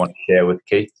you if you might want to share with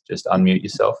Keith. Just unmute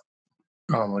yourself.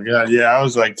 Oh my God. Yeah, I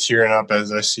was like tearing up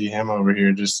as I see him over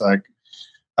here. Just like,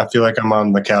 I feel like I'm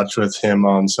on the couch with him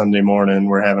on Sunday morning.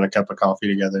 We're having a cup of coffee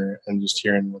together and just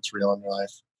hearing what's real in your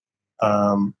life.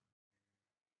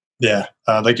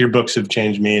 Like your books have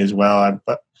changed me as well.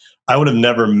 I would have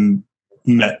never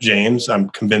met James. I'm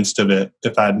convinced of it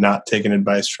if I had not taken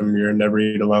advice from your Never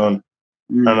Eat Alone.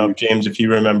 I don't know, James, if you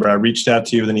remember, I reached out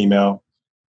to you with an email,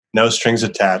 no strings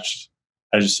attached.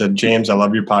 I just said, James, I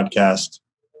love your podcast.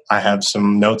 I have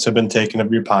some notes have been taken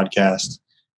of your podcast.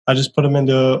 I just put them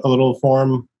into a little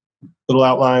form, little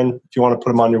outline. If you want to put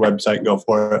them on your website, go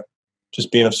for it.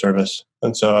 Just being of service.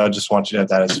 And so I just want you to have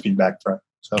that as feedback for it.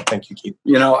 So thank you, Keith.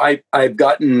 I've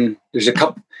gotten, there's a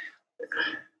couple,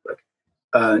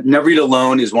 Never Eat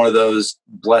Alone is one of those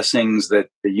blessings that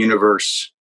the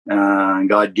universe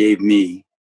God gave me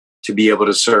to be able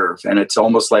to serve. And it's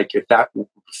almost like if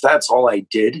that's all I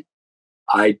did,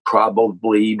 I'd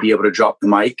probably be able to drop the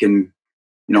mic and,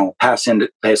 pass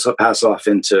off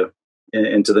into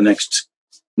the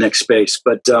next space.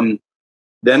 But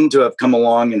then to have come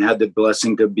along and had the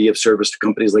blessing to be of service to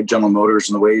companies like General Motors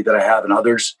in the way that I have and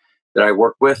others that I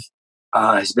work with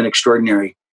has been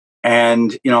extraordinary.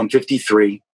 And, I'm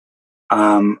 53.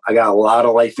 I got a lot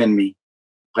of life in me.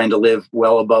 Plan to live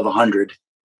well above 100.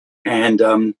 And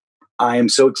I am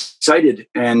so excited.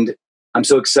 And I'm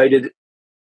so excited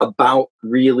about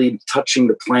really touching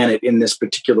the planet in this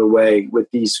particular way with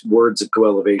these words of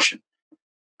co-elevation.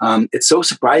 It's so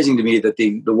surprising to me that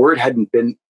the word hadn't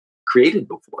been created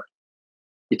before.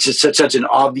 It's just such an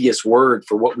obvious word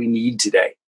for what we need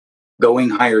today. Going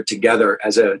higher together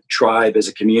as a tribe, as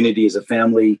a community, as a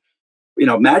family.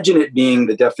 Imagine it being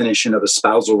the definition of a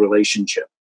spousal relationship,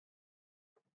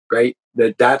 right?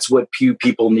 That's what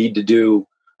people need to do.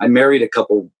 I married a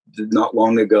couple not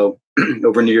long ago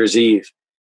over New Year's Eve.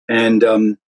 And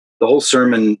the whole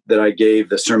sermon that I gave,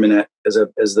 the sermonette as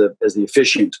the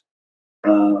officiant,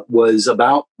 was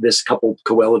about this couple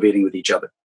co-elevating with each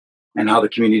other and how the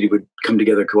community would come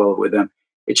together and co-elevate with them.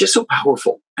 It's just so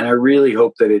powerful. And I really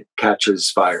hope that it catches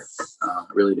fire. I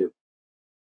really do.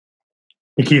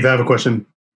 Hey, Keith, I have a question.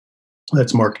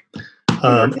 That's Mark.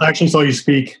 I actually saw you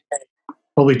speak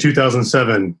probably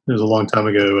 2007. It was a long time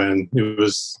ago, and it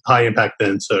was high impact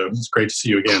then. So it's great to see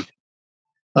you again.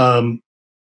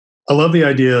 I love the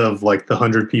idea of like the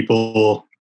 100 people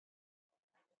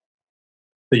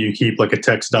that you keep like a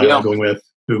text dialogue going with.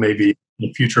 who may be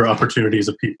future opportunities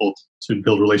of people to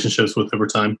build relationships with over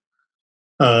time.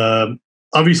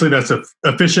 Obviously, that's an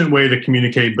efficient way to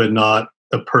communicate, but not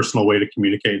a personal way to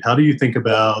communicate. How do you think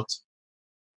about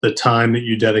the time that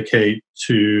you dedicate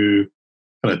to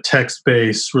kind of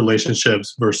text-based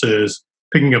relationships versus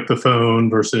picking up the phone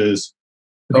versus?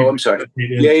 Oh, I'm sorry.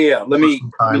 Yeah. Let me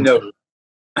know.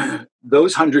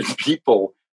 Those 100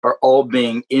 people are all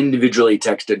being individually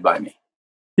texted by me.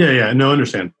 Yeah. No, I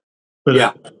understand. But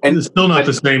yeah, it's still not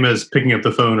the same as picking up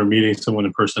the phone or meeting someone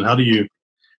in person. How do you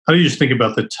just think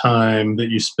about the time that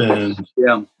you spend,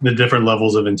 the different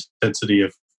levels of intensity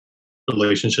of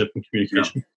relationship and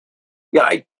communication? Yeah,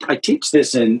 I teach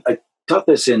this and I taught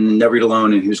this in Never Eat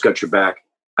Alone and Who's Got Your Back.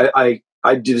 I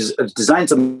designed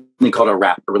something called a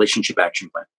RAP, a relationship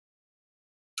action plan.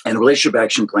 And a relationship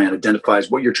action plan identifies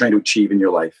what you're trying to achieve in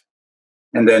your life.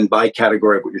 And then by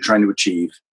category of what you're trying to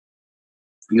achieve,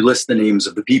 you list the names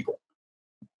of the people.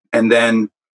 And then,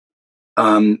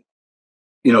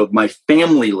 my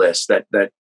family list,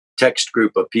 that text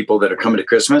group of people that are coming to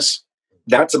Christmas,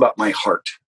 that's about my heart,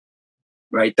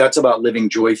 right? That's about living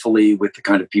joyfully with the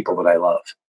kind of people that I love.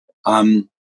 The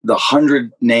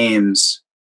 100 names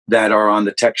that are on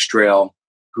the text trail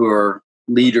who are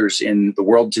leaders in the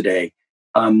world today,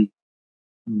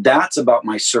 that's about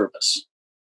my service,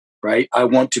 right? I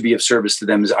want to be of service to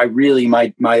them. I really,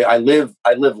 I live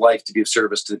life to be of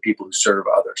service to the people who serve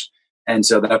others. And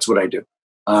so that's what I do.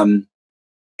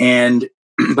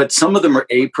 But some of them are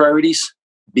A priorities,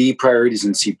 B priorities,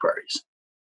 and C priorities,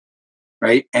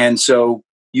 right? And so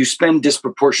you spend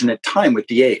disproportionate time with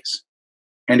the A's.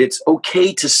 And it's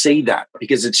okay to say that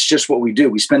because it's just what we do.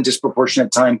 We spend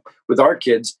disproportionate time with our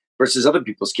kids versus other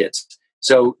people's kids.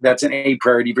 So that's an A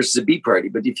priority versus a B priority.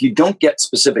 But if you don't get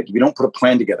specific, if you don't put a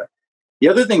plan together, the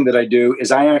other thing that I do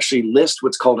is I actually list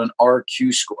what's called an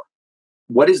RQ score.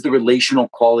 What is the relational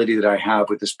quality that I have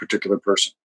with this particular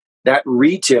person? That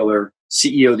retailer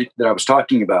CEO that I was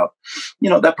talking about,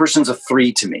 that person's a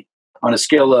 3 to me on a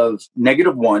scale of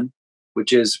 -1,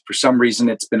 which is for some reason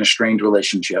it's been a strained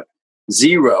relationship,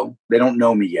 0, they don't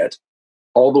know me yet,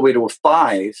 all the way to a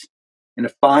 5. And a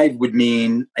 5 would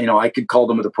mean, I could call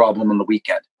them with a problem on the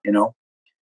weekend,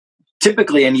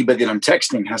 Typically anybody that I'm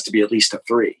texting has to be at least a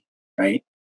 3, right?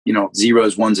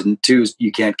 0s, 1s, and 2s,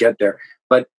 you can't get there.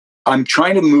 But I'm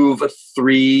trying to move a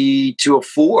 3 to a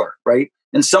 4, right?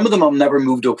 And some of them I'll never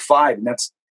move to a 5, and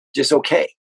that's just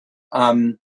okay.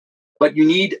 But you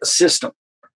need a system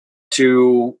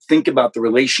to think about the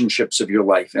relationships of your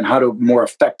life and how to more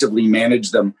effectively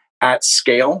manage them at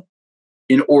scale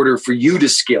in order for you to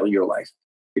scale your life.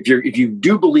 If you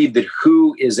do believe that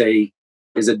who is a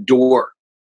door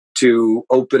to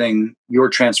opening your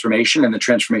transformation and the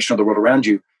transformation of the world around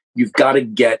you, you've got to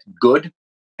get good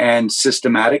and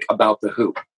systematic about the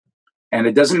who. And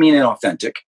it doesn't mean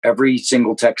inauthentic. Every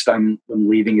single text I'm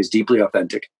leaving is deeply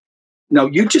authentic. Now,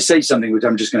 you just say something, which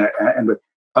I'm just going to end with.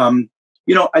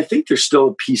 I think there's still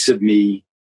a piece of me,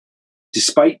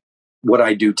 despite what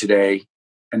I do today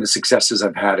and the successes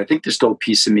I've had, I think there's still a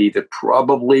piece of me that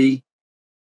probably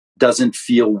doesn't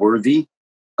feel worthy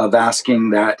of asking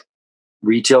that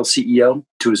retail CEO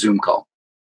to a Zoom call.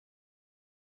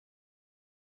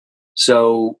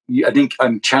 So I think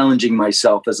I'm challenging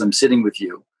myself as I'm sitting with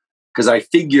you, because I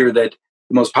figure that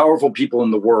the most powerful people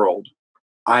in the world,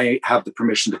 I have the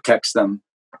permission to text them,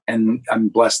 and I'm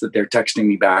blessed that they're texting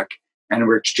me back and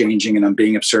we're exchanging and I'm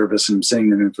being of service and I'm sending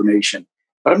them information.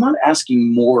 But I'm not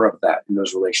asking more of that in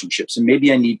those relationships. And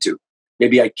maybe I need to,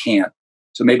 maybe I can't.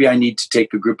 So maybe I need to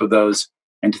take a group of those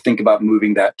and to think about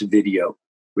moving that to video,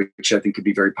 which I think could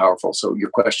be very powerful. So your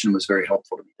question was very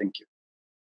helpful to me. Thank you.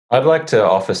 I'd like to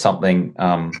offer something.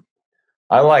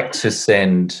 I like to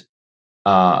send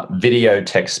video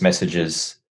text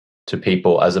messages to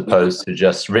people as opposed to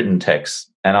just written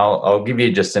text. And I'll give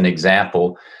you just an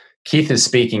example. Keith is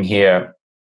speaking here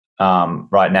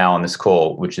right now on this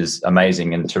call, which is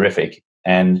amazing and terrific.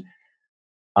 And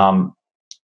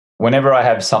whenever I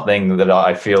have something that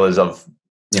I feel is of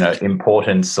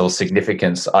importance or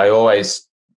significance, I always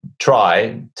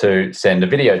try to send a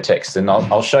video text. And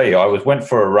I'll show you. I went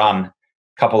for a run a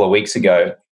couple of weeks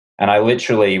ago, and I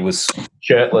literally was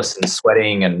shirtless and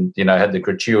sweating, and had the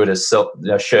gratuitous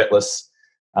shirtless.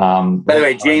 By the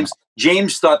way,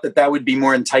 James thought that would be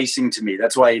more enticing to me.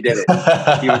 That's why he did it.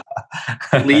 He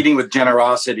was leading with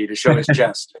generosity to show his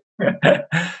chest.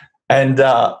 And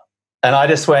I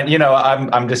just went,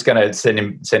 I'm just going to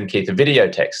send Keith a video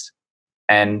text,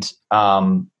 and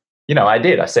I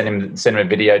did. I sent him a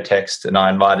video text, and I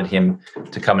invited him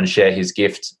to come and share his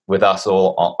gift with us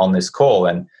all on this call.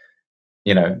 And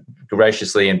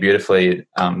graciously and beautifully,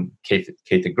 Keith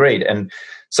agreed. And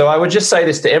so I would just say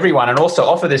this to everyone, and also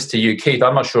offer this to you, Keith.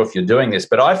 I'm not sure if you're doing this,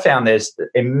 but I found there's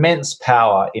immense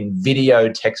power in video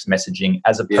text messaging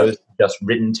as opposed to just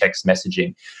written text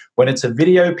messaging. When it's a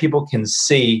video, people can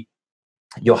see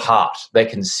your heart. They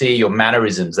can see your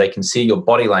mannerisms. They can see your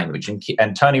body language.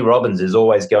 And Tony Robbins is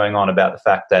always going on about the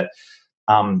fact that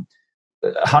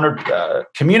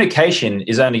communication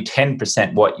is only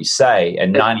 10% what you say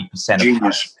and 90% of how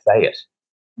you say it.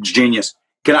 Genius.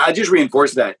 Can I just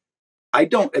reinforce that? I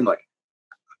don't, and like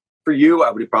for you,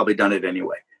 I would have probably done it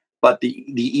anyway. But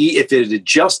if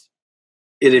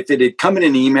it had come in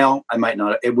an email, I might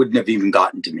not. It wouldn't have even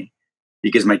gotten to me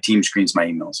because my team screens my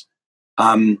emails.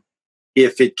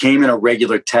 If it came in a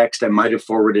regular text, I might have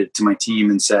forwarded it to my team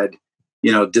and said,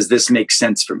 does this make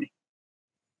sense for me?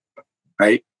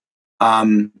 Right.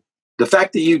 The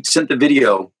fact that you sent the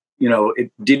video,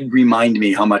 it did remind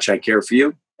me how much I care for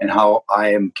you and how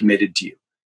I am committed to you.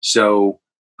 So,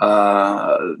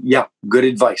 good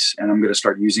advice. And I'm going to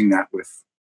start using that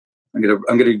I'm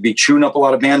going to be chewing up a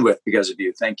lot of bandwidth because of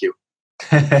you. Thank you.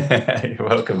 You're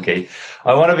welcome, Keith.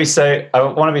 I want to be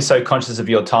so conscious of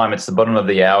your time. It's the bottom of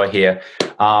the hour here.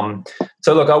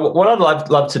 So look, what I'd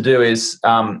love to do is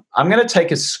I'm going to take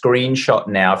a screenshot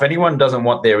now. If anyone doesn't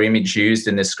want their image used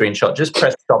in this screenshot, just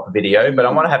press stop video. But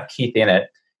I want to have Keith in it,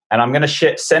 and I'm going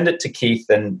to send it to Keith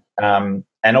and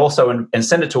also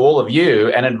send it to all of you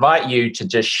and invite you to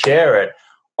just share it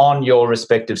on your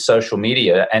respective social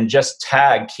media and just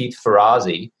tag Keith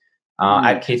Ferrazzi.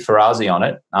 At Keith Ferrazzi on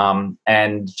it,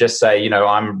 and just say,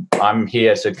 I'm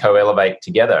here to co-elevate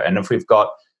together. And if we've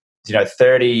got,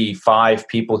 35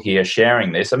 people here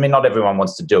sharing this, I mean, not everyone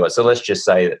wants to do it. So let's just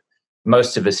say that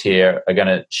most of us here are going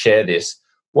to share this.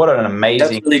 What an amazing...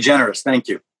 That's really generous. Thank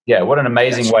you. Yeah, what an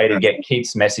amazing way to get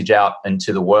Keith's message out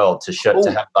into the world, to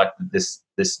have like this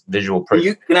visual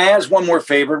proof. Can I ask one more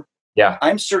favor? Yeah.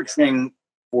 I'm searching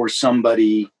for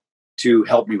somebody to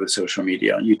help me with social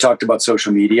media. You talked about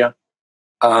social media.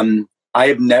 I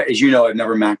have as you know, I've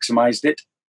never maximized it.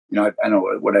 I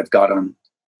know what I've got on,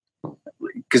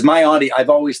 because my audience, I've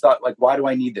always thought, like, why do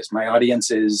I need this? My audience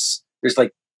there's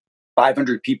like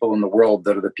 500 people in the world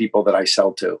that are the people that I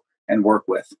sell to and work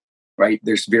with, right?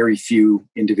 There's very few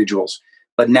individuals.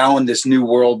 But now in this new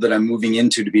world that I'm moving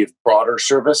into to be of broader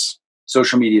service,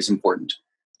 social media is important.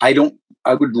 I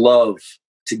would love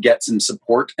to get some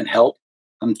support and help.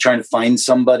 I'm trying to find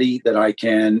somebody that I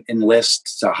can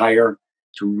enlist to hire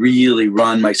to really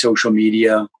run my social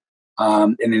media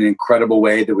in an incredible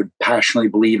way that would passionately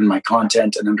believe in my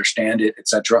content and understand it,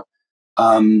 etc.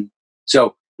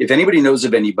 So if anybody knows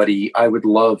of anybody, I would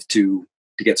love to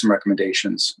get some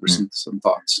recommendations or some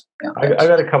thoughts. Yeah, I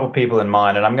got a couple of people in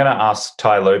mind, and I'm going to ask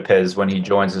Ty Lopez when he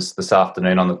joins us this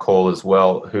afternoon on the call as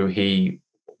well, who he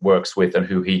works with and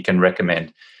who he can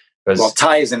recommend. Well,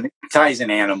 Ty's an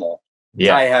animal.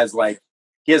 Yeah. Ty has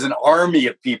an army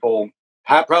of people.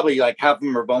 Probably like half of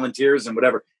them are volunteers and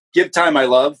whatever. Give Ty my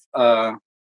love. I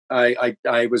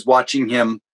was watching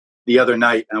him the other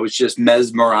night, and I was just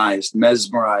mesmerized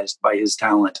by his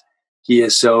talent. He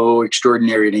is so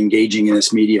extraordinary and engaging in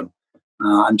this medium.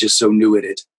 I'm just so new at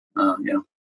it.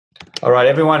 All right,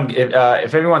 everyone.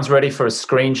 If everyone's ready for a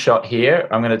screenshot here,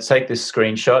 I'm going to take this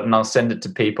screenshot and I'll send it to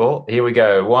people. Here we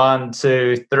go. 1,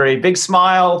 2, 3. Big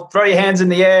smile. Throw your hands in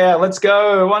the air. Let's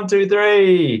go. 1, 2,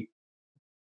 3.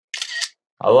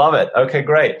 I love it. Okay,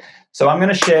 great. So I'm going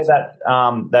to share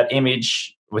that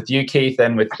image with you, Keith,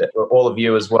 and with all of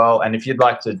you as well. And if you'd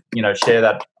like to, share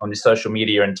that on your social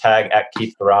media and tag at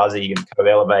Keith Ferrazzi and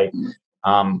Co-Elevate,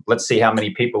 let's see how many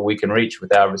people we can reach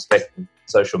with our respective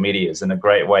social medias, and a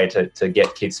great way to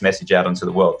get Keith's message out into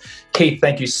the world. Keith,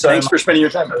 thank you so much. Thanks for spending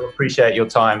your time. I appreciate your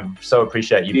time. So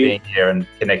appreciate you being here and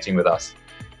connecting with us.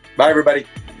 Bye, everybody.